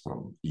fundings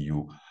from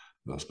EU,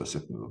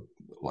 specific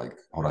like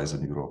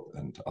Horizon Europe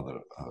and other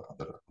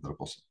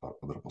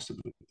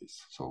possibilities.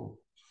 So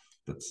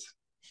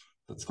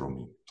that's from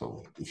me.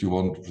 So if you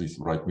want, please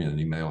write me an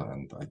email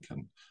and I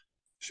can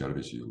share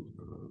with you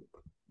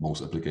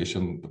most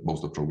application,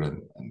 most the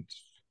program, and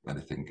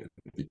anything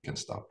we can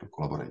start to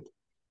collaborate.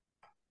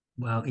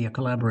 Wow, yeah,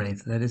 collaborate.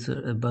 That is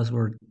a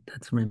buzzword.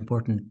 That's very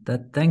important.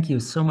 Thank you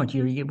so much.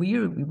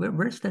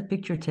 Where's that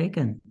picture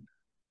taken?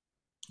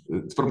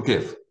 It's from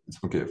Kiev. It's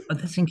from Kiev. Oh,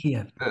 that's in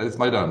Kiev. It's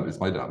Maidan. It's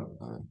Maidan.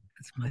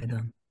 It's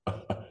Maidan.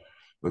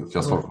 But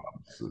just for fun.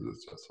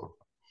 It's just for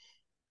fun.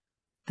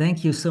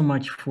 Thank you so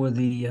much for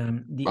the.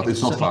 But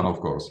it's not fun,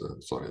 of course.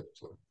 Sorry.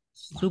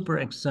 Super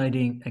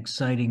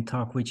exciting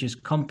talk, which is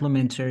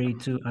complementary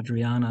to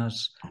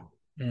Adriana's.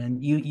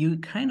 And you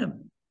kind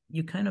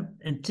of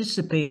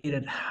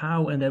anticipated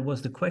how, and that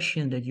was the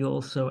question that you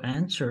also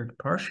answered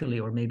partially,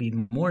 or maybe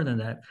more than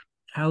that,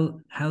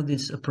 how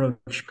this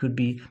approach could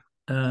be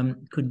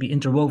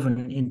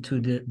interwoven into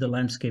the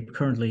landscape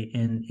currently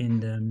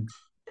in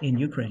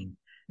Ukraine.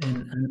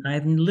 And I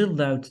have little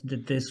doubt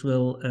that this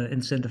will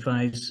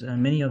incentivize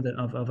many of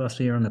us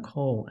here on the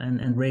call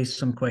and raise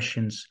some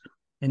questions.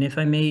 And if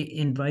I may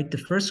invite the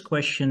first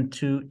question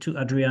to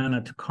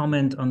Adriana to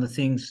comment on the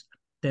things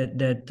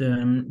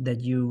that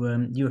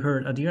you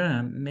heard.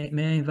 Adriana,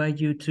 may I invite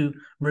you to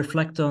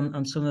reflect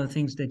on some of the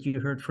things that you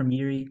heard from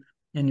Jiri,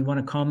 and you want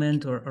to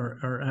comment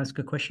or ask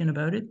a question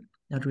about it,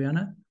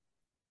 Adriana?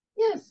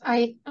 Yes,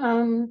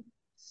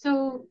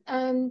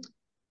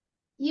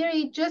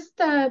 Jiri, just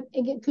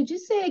again, could you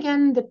say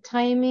again the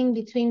timing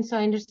between, so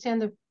I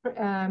understand the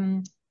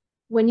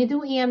when you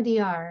do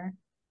EMDR,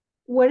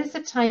 what is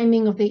the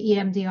timing of the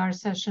EMDR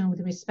session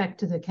with respect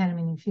to the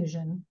ketamine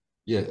infusion?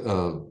 Yeah,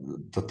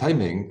 the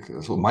timing.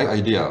 So my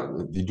idea,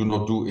 we do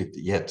not do it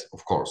yet,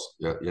 of course.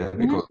 Yeah,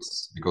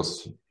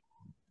 because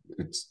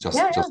it's just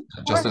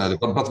an idea.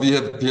 But we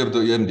have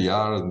the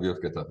EMDR and we have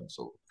ketamine.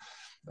 So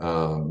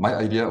my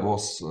idea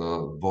was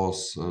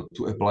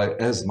to apply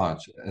as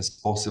much as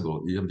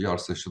possible EMDR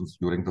sessions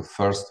during the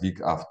first week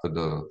after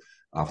the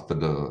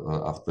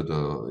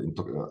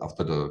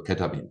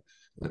ketamine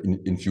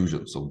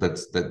infusion. So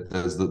that's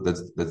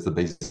the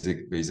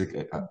basic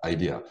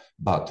idea.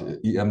 But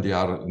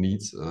EMDR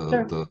needs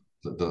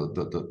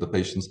the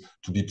patients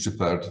to be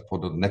prepared for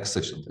the next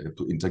session. They have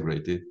to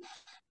integrate it,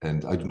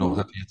 and I do not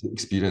have yet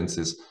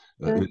experiences.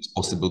 It's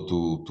possible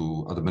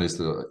to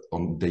administer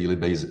on daily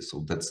basis.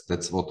 So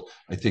that's what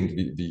I think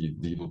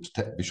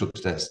we should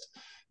test.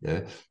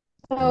 Yeah.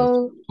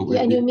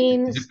 And you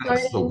mean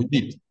starting, so we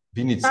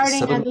need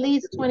starting at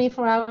least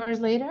 24 hours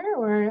later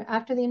or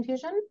after the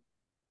infusion?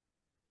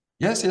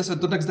 Yes,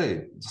 the next day,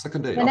 the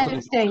second day. The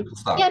next day.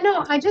 Yeah,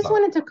 no, I just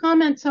wanted to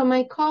comment. So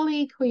my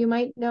colleague, who you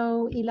might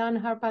know, Ilan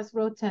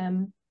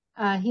Harpas-Rotem,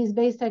 he's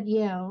based at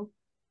Yale.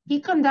 He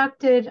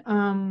conducted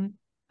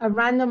a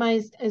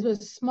randomized, it was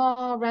a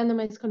small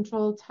randomized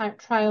controlled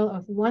trial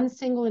of one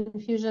single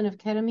infusion of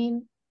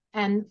ketamine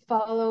and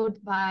followed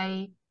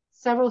by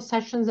several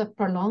sessions of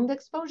prolonged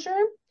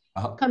exposure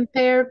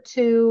compared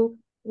to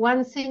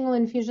one single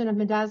infusion of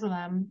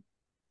midazolam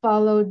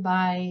followed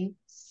by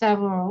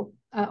several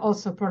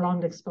also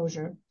prolonged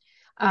exposure,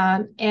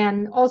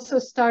 and also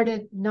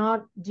started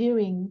not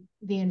during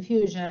the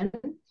infusion.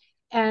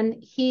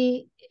 And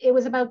it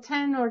was about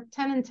 10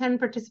 and 10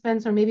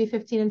 participants, or maybe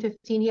 15 and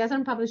 15. He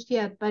hasn't published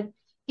yet, but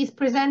he's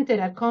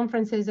presented at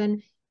conferences,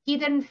 and he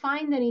didn't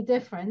find any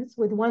difference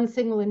with one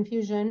single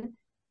infusion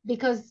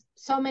because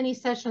so many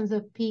sessions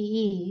of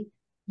PE,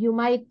 you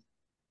might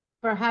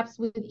perhaps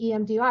with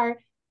EMDR,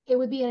 it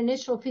would be an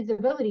initial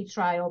feasibility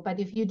trial. But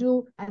if you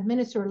do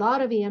administer a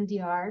lot of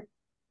EMDR,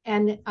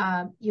 and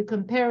you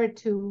compare it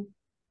to,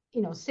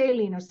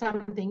 saline or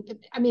something,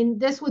 I mean,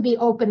 this would be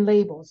open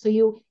label. So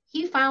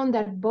he found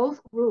that both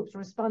groups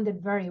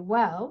responded very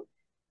well,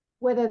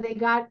 whether they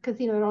got, because,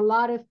 there are a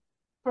lot of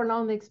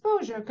prolonged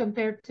exposure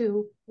compared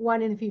to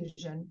one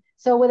infusion.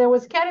 So whether it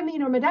was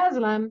ketamine or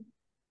midazolam,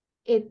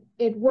 it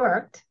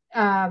worked.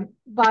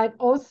 But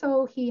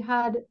also he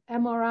had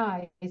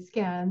MRI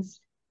scans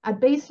at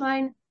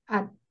baseline,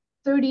 at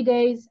 30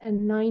 days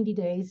and 90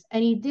 days.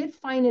 And he did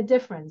find a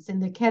difference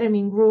in the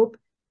ketamine group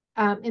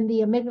in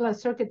the amygdala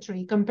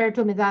circuitry compared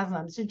to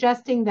midazolam,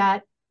 suggesting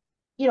that,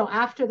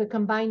 after the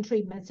combined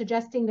treatment,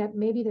 suggesting that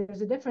maybe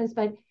there's a difference.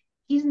 But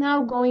he's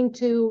now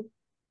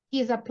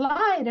he's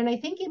applied, and I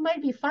think it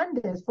might be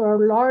funded for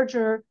a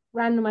larger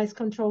randomized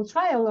controlled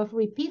trial of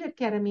repeated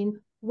ketamine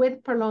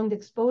with prolonged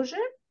exposure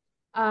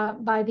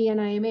by the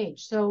NIMH.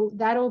 So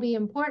that'll be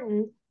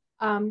important.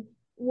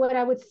 What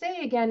I would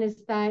say again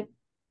is that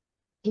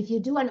if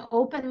you do an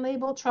open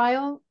label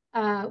trial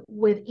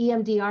with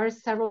EMDR,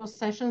 several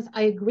sessions,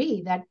 I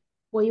agree that,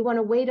 you want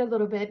to wait a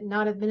little bit,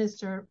 not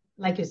administer,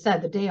 like you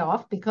said, the day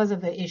off because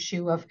of the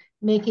issue of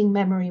making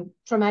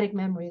traumatic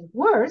memory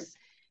worse.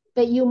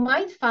 But you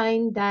might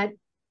find that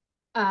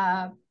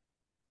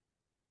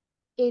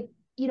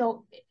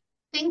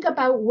think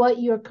about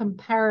what your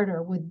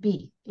comparator would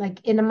be.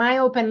 Like in my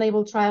open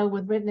label trial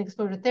with written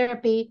exposure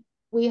therapy,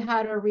 we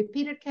had a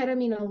repeated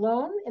ketamine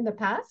alone in the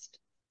past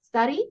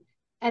study.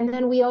 And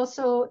then we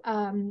also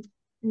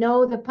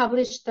know the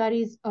published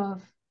studies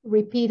of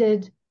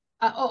repeated,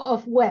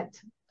 of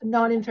WET,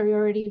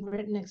 non-inferiority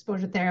written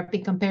exposure therapy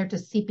compared to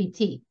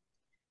CPT.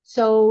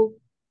 So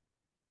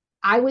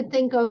I would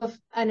think of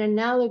an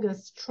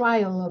analogous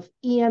trial of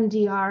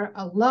EMDR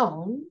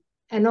alone.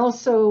 And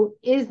also,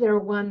 is there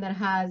one that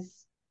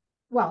has,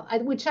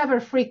 at whichever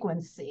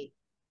frequency?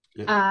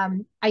 Yeah.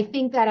 I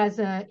think that as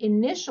an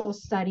initial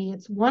study,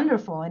 it's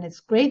wonderful. And it's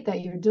great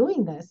that you're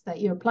doing this,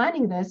 that you're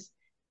planning this.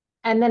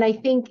 And then I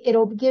think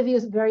it'll give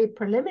you very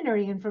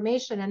preliminary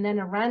information, and then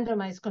a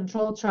randomized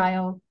control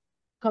trial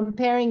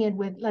comparing it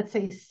with, let's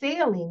say,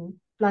 saline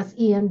plus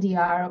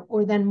EMDR,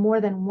 or then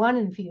more than one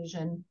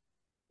infusion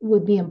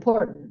would be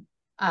important.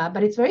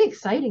 But it's very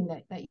exciting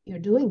that you're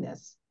doing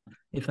this.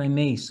 If I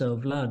may, so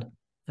Vlad,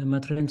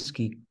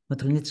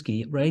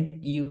 Matrinitsky, right?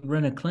 You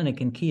run a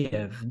clinic in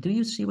Kiev. Do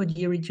you see what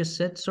Jiri just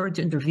said? Sorry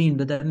to intervene,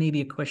 but that may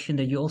be a question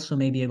that you also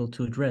may be able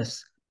to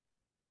address.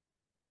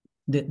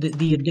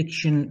 The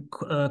addiction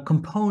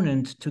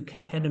component to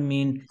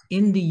ketamine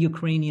in the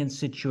Ukrainian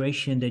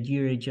situation that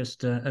Jiri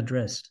just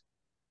addressed.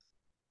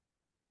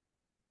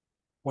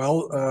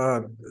 Well,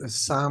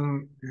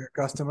 some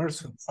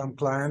customers, some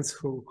clients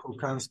who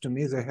comes to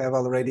me, they have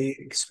already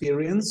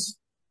experience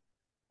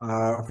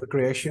of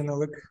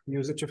recreational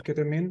usage of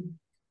ketamine,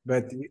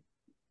 but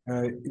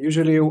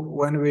usually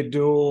when we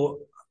do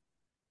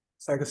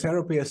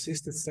psychotherapy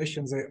assisted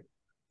sessions,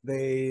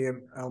 they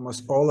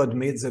almost all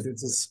admit that it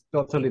is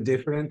totally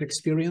different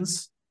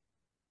experience,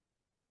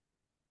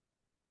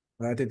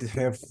 that it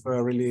have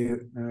a really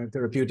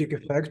therapeutic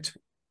effect.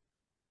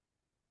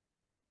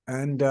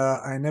 And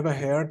I never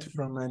heard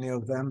from any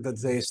of them that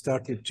they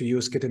started to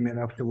use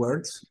ketamine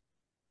afterwards,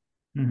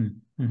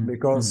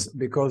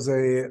 because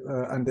they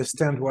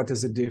understand what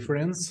is the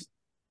difference.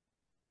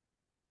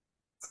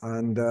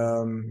 And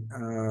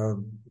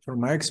from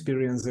my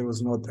experience, there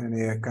was not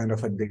any kind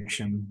of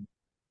addiction.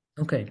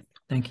 Okay,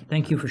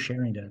 thank you for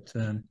sharing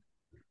that.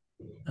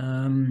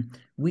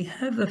 We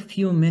have a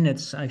few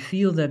minutes. I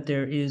feel that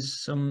there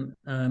is some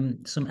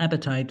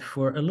appetite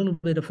for a little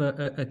bit of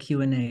a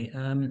Q&A.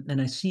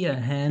 And I see a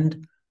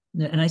hand,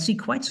 and I see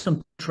quite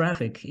some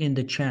traffic in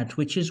the chat,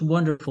 which is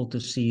wonderful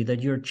to see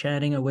that you're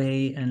chatting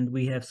away, and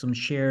we have some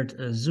shared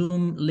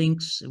Zoom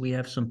links. We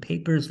have some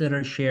papers that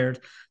are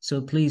shared.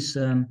 So please,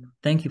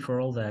 thank you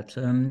for all that.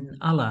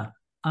 Ala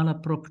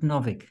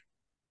Propnovic.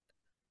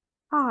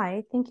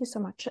 Hi, thank you so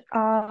much.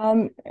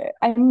 I'm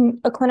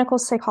a clinical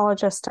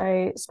psychologist.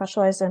 I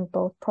specialize in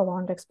both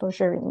prolonged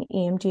exposure and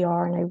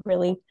EMDR, and I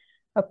really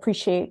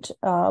appreciate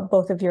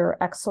both of your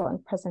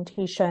excellent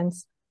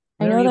presentations.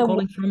 Where are you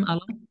calling from,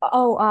 Ala?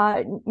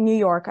 Oh, New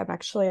York. I'm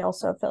actually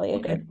also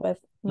affiliated with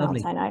Mount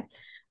Sinai.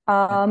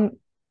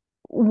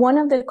 One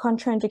of the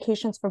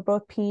contraindications for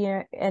both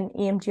PE and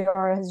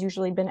EMDR has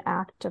usually been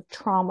active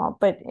trauma,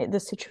 but the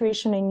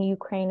situation in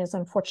Ukraine is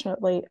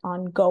unfortunately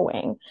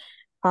ongoing.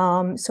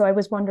 So I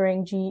was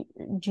wondering,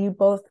 do you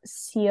both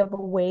see of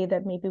a way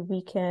that maybe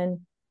we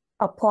can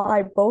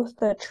apply both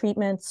the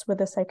treatments with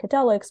the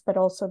psychedelics, but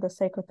also the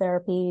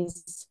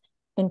psychotherapies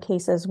in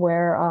cases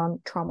where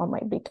trauma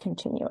might be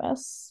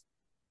continuous?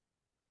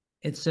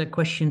 It's a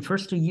question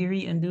first to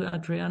Jiri and to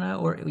Adriana,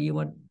 or you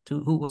want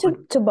to who?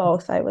 To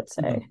both, I would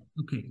say.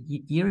 Okay,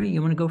 Jiri,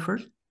 you want to go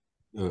first?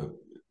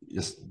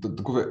 Yes, the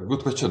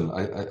good question.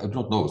 I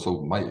don't know.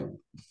 So my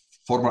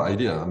former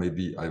idea,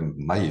 maybe I'm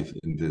naive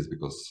in this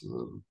because,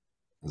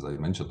 as I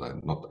mentioned, I'm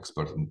not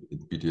expert in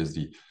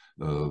PTSD,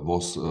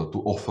 was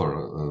to offer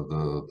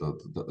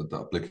the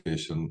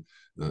application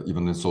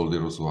even in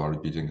soldiers who are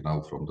repeating now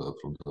from the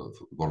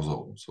war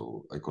zone.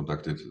 So I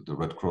contacted the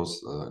Red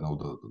Cross, know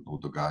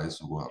the guys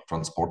who are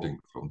transporting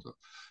from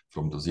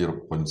the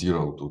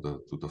 0.0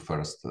 to the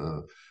first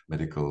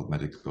medical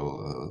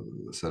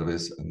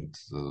service, and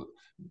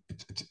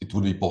it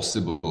would be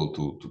possible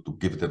to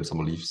give them some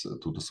leaves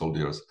to the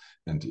soldiers.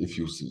 And if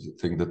you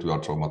think that you are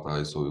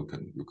traumatized, so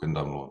you can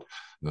download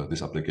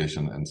this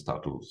application and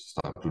start to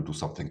do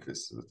something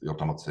with your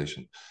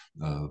traumatization.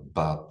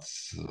 But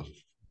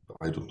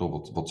I don't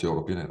know what's your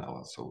opinion,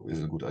 Alan. So is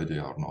it a good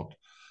idea or not?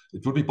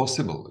 It would be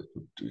possible.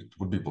 It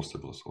would be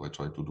possible. So I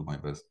try to do my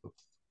best. But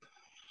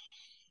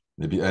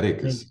maybe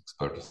Eric is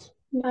expert.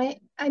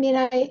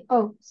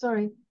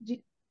 Sorry.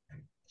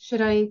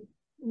 Should I?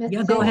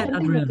 Yeah, go ahead,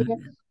 Adriana.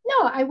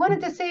 No, I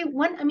wanted to say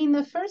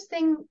the first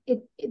thing,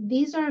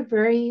 these are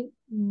very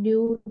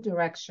new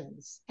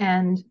directions,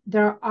 and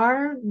there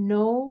are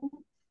no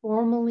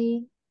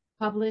formally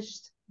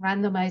published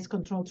randomized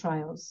control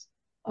trials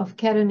of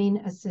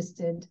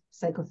ketamine-assisted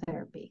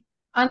psychotherapy.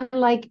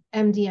 Unlike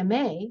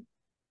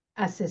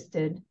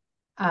MDMA-assisted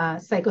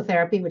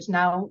psychotherapy, which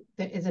now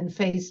is in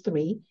phase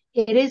 3,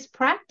 it is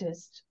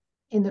practiced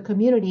in the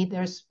community.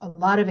 There's a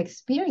lot of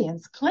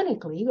experience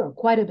clinically, or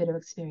quite a bit of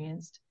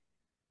experience,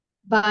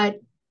 but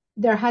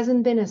there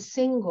hasn't been a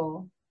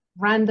single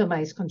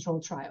randomized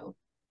control trial.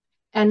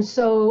 And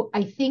so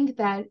I think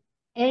that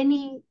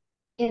in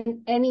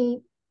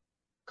any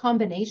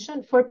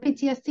combination for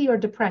PTSD or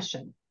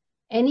depression,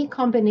 any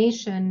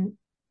combination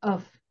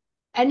of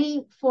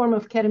any form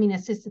of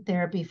ketamine-assisted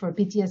therapy for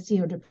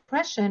PTSD or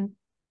depression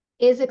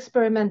is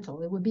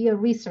experimental. It would be a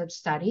research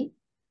study.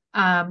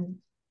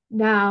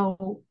 Now,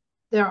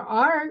 there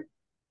are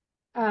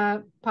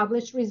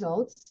published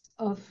results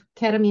of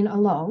ketamine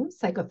alone,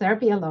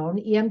 psychotherapy alone,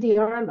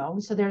 EMDR alone.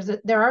 So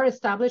there are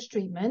established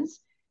treatments.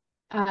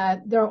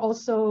 There are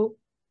also,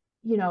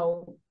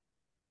 traditional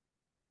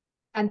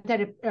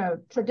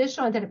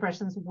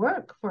antidepressants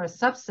work for a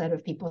subset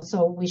of people,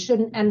 so we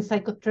shouldn't end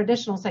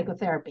traditional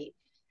psychotherapy.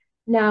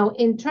 Now,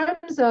 in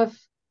terms of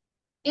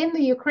in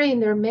the Ukraine,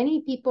 there are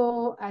many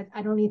people,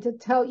 I don't need to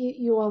tell you,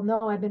 you all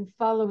know I've been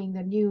following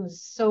the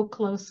news so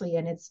closely,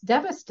 and it's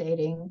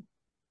devastating.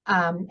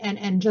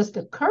 And just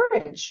the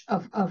courage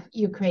of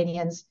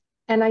Ukrainians.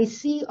 And I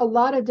see a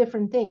lot of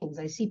different things.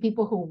 I see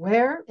people who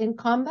were in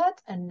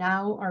combat and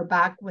now are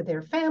back with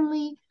their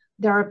family.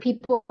 There are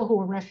people who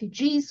are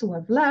refugees who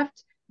have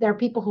left. There are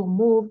people who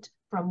moved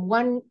from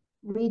one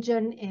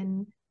region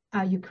in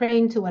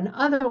Ukraine to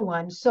another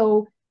one.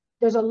 So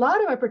there's a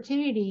lot of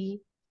opportunity.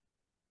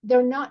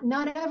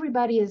 Not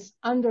everybody is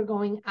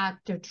undergoing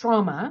active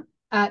trauma.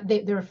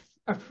 They're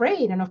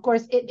afraid. And of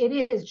course,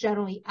 it is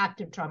generally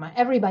active trauma.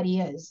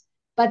 Everybody is.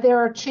 But there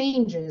are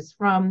changes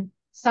from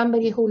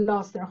somebody who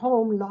lost their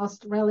home,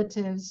 lost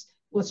relatives,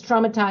 was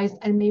traumatized,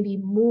 and maybe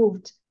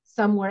moved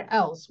somewhere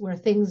else where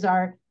things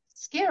are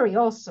scary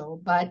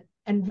also,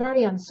 and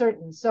very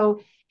uncertain.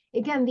 So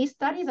again, these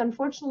studies,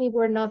 unfortunately,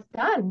 were not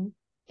done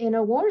in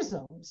a war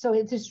zone. So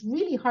it is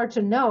really hard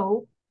to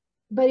know,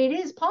 but it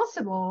is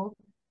possible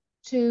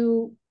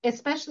to,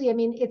 especially, I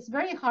mean, it's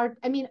very hard.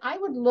 I mean, I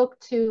would look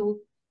to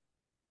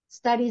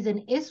studies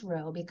in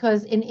Israel,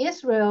 because in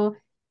Israel,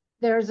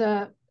 there's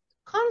a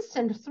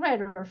constant threat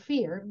or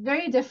fear,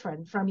 very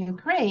different from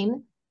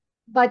Ukraine,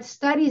 but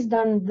studies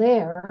done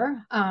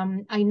there,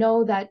 I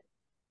know that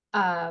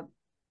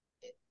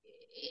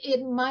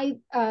it might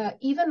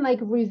even like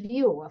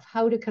review of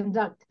how to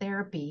conduct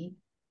therapy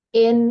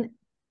in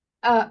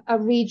a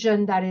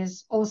region that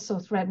is also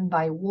threatened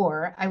by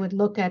war. I would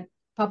look at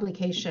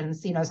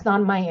publications, it's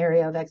not my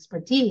area of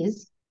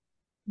expertise,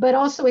 but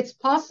also it's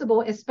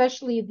possible,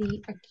 especially if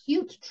the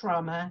acute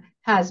trauma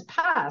has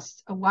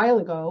passed a while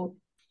ago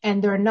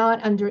and they're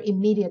not under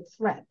immediate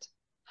threat.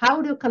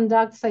 How to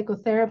conduct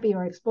psychotherapy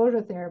or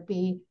exposure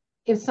therapy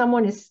if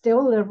someone is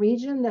still in a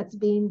region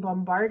that's being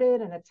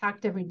bombarded and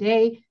attacked every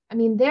day. I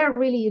mean, there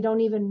really, you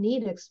don't even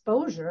need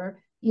exposure.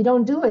 You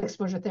don't do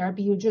exposure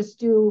therapy. You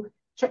just do,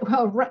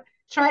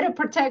 try to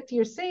protect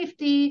your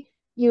safety.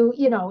 So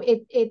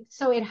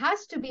it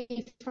has to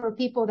be for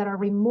people that are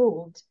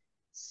removed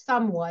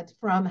somewhat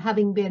from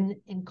having been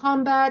in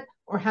combat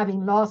or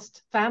having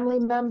lost family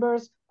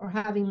members or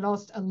having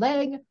lost a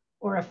leg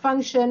or a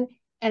function,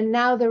 and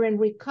now they're in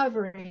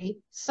recovery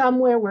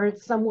somewhere where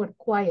it's somewhat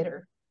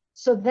quieter.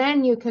 So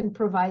then you can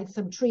provide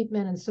some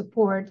treatment and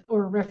support,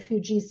 or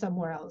refugees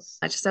somewhere else.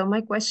 So my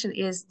question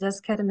is,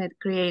 does ketamine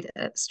create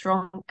a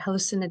strong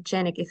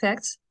hallucinogenic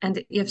effects?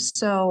 And if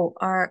so,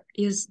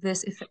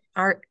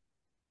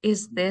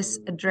 is this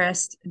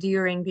addressed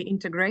during the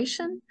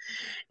integration?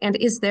 And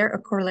is there a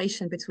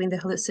correlation between the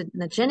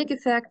hallucinogenic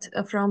effect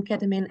from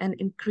ketamine and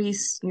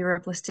increased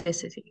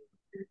neuroplasticity?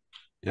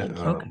 Yeah.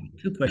 Okay.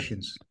 Two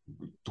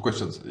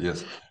questions.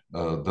 Yes.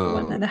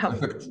 The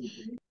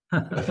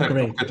effect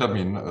of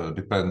ketamine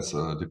depends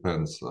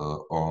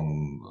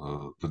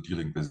on the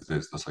dealing with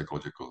this, the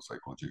psychological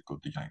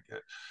dealing.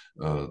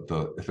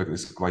 The effect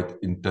is quite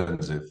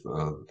intensive,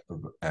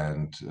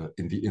 and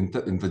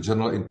in the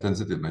general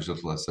intensity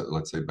measured, let's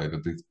say by the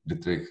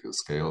Dietrich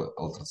scale,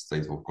 altered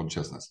state of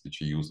consciousness, which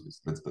we use,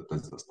 that's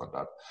the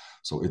standard.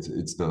 So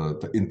it's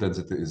the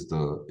intensity is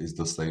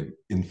the same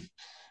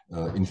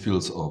in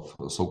fields of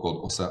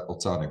so-called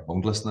oceanic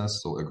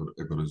boundlessness, so ego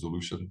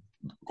resolution,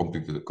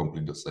 completely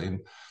the same.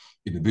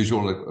 In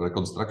visual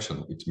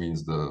reconstruction, it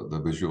means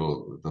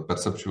the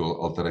perceptual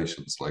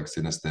alterations like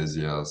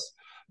synesthesias,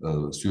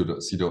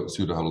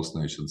 pseudo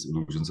hallucinations,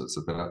 illusions,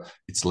 etc.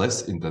 It's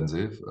less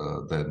intensive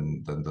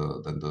than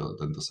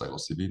the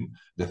psilocybin.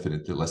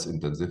 Definitely less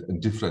intensive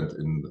and different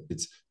in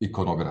its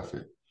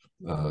iconography.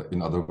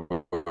 In other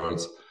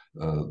words,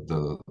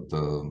 the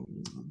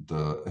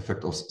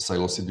effect of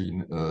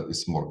psilocybin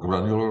is more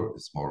granular.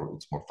 It's more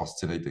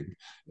fascinating.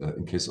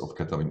 In case of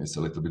ketamine, it's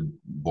a little bit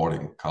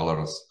boring.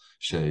 Colors,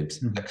 shapes,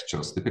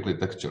 textures, typically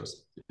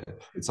textures. Yeah.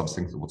 It's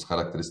something what's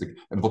characteristic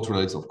and what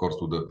relates, of course,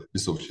 to the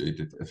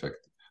dissociated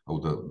effect, how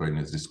the brain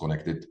is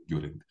disconnected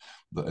during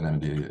the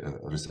NMDA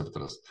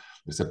receptors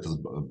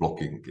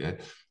blocking. Yeah?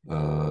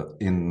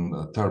 In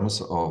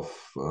terms of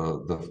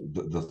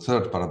the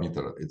third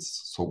parameter,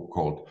 it's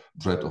so-called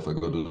dread of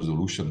ego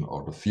dissolution,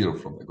 or the fear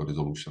from ego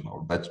dissolution,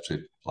 or bad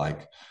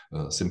trip-like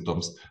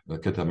symptoms.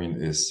 Ketamine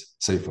is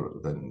safer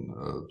than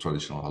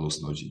traditional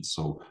hallucinogens,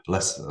 so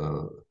less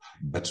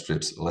bad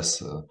trips,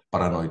 less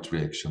paranoid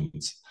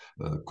reactions.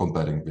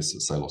 Comparing with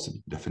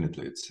psilocybin,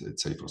 definitely it's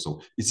safer.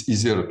 So it's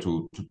easier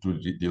to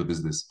deal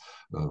with this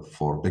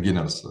for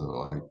beginners,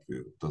 like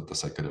the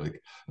psychedelic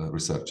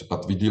research.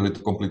 But we deal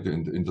it completely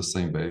in the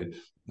same way,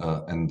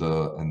 and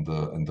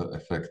the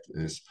effect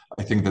is,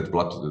 I think that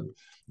blood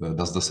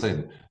does the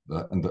same,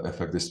 and the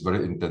effect is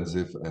very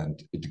intensive,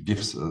 and it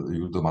gives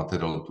you the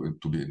material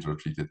to be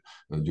interpreted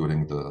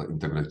during the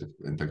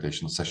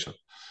integration session.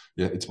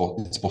 Yeah, it's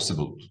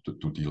possible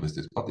to deal with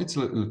this, but it's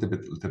a little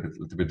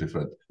bit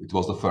different. It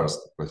was the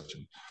first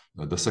question.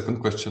 The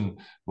second question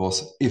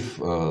was if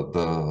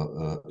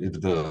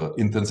the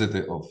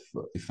intensity of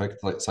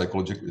effect, like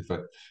psychological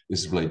effect,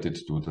 is related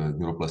to the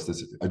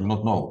neuroplasticity. I do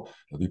not know.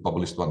 We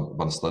published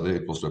one study.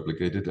 It was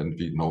replicated, and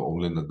we know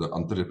only that the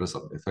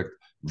antidepressant effect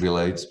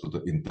relates to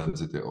the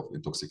intensity of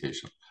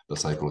intoxication, the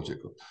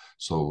psychological.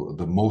 So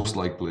the most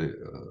likely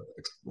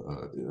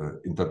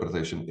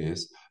interpretation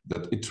is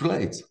that it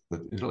relates.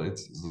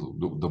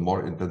 The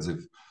more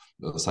intensive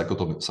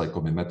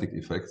psychomimetic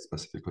effect,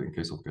 specifically in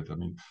case of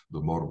ketamine,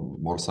 the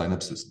more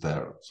synapses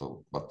there.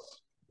 So, but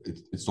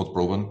it's not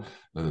proven.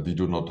 We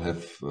do not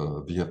have.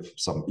 We have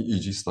some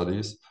EEG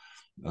studies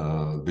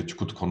which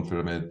could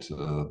confirm it,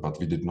 but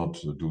we did not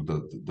do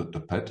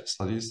the PET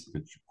studies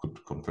which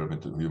could confirm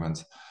it in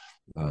humans.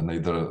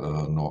 Neither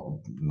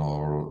nor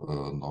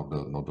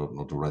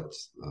the red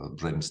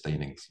brain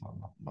stainings,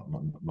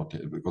 not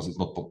yet, because it's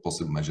not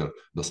possible to measure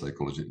the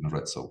psychology in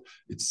red. So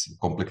it's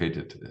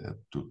complicated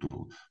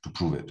to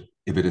prove it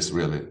if it is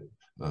really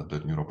the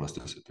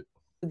neuroplasticity.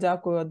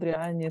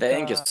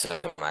 Thank you so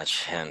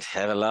much, and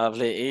have a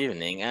lovely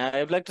evening.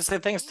 I'd like to say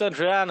thanks to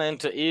Adriana and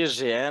to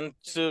Jiří, and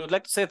I'd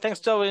like to say thanks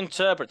to our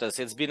interpreters.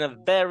 It's been a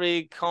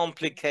very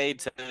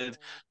complicated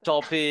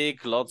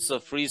topic, lots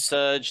of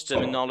research,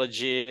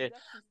 terminology,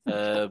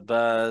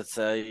 but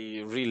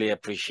I really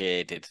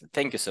appreciate it.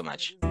 Thank you so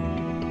much.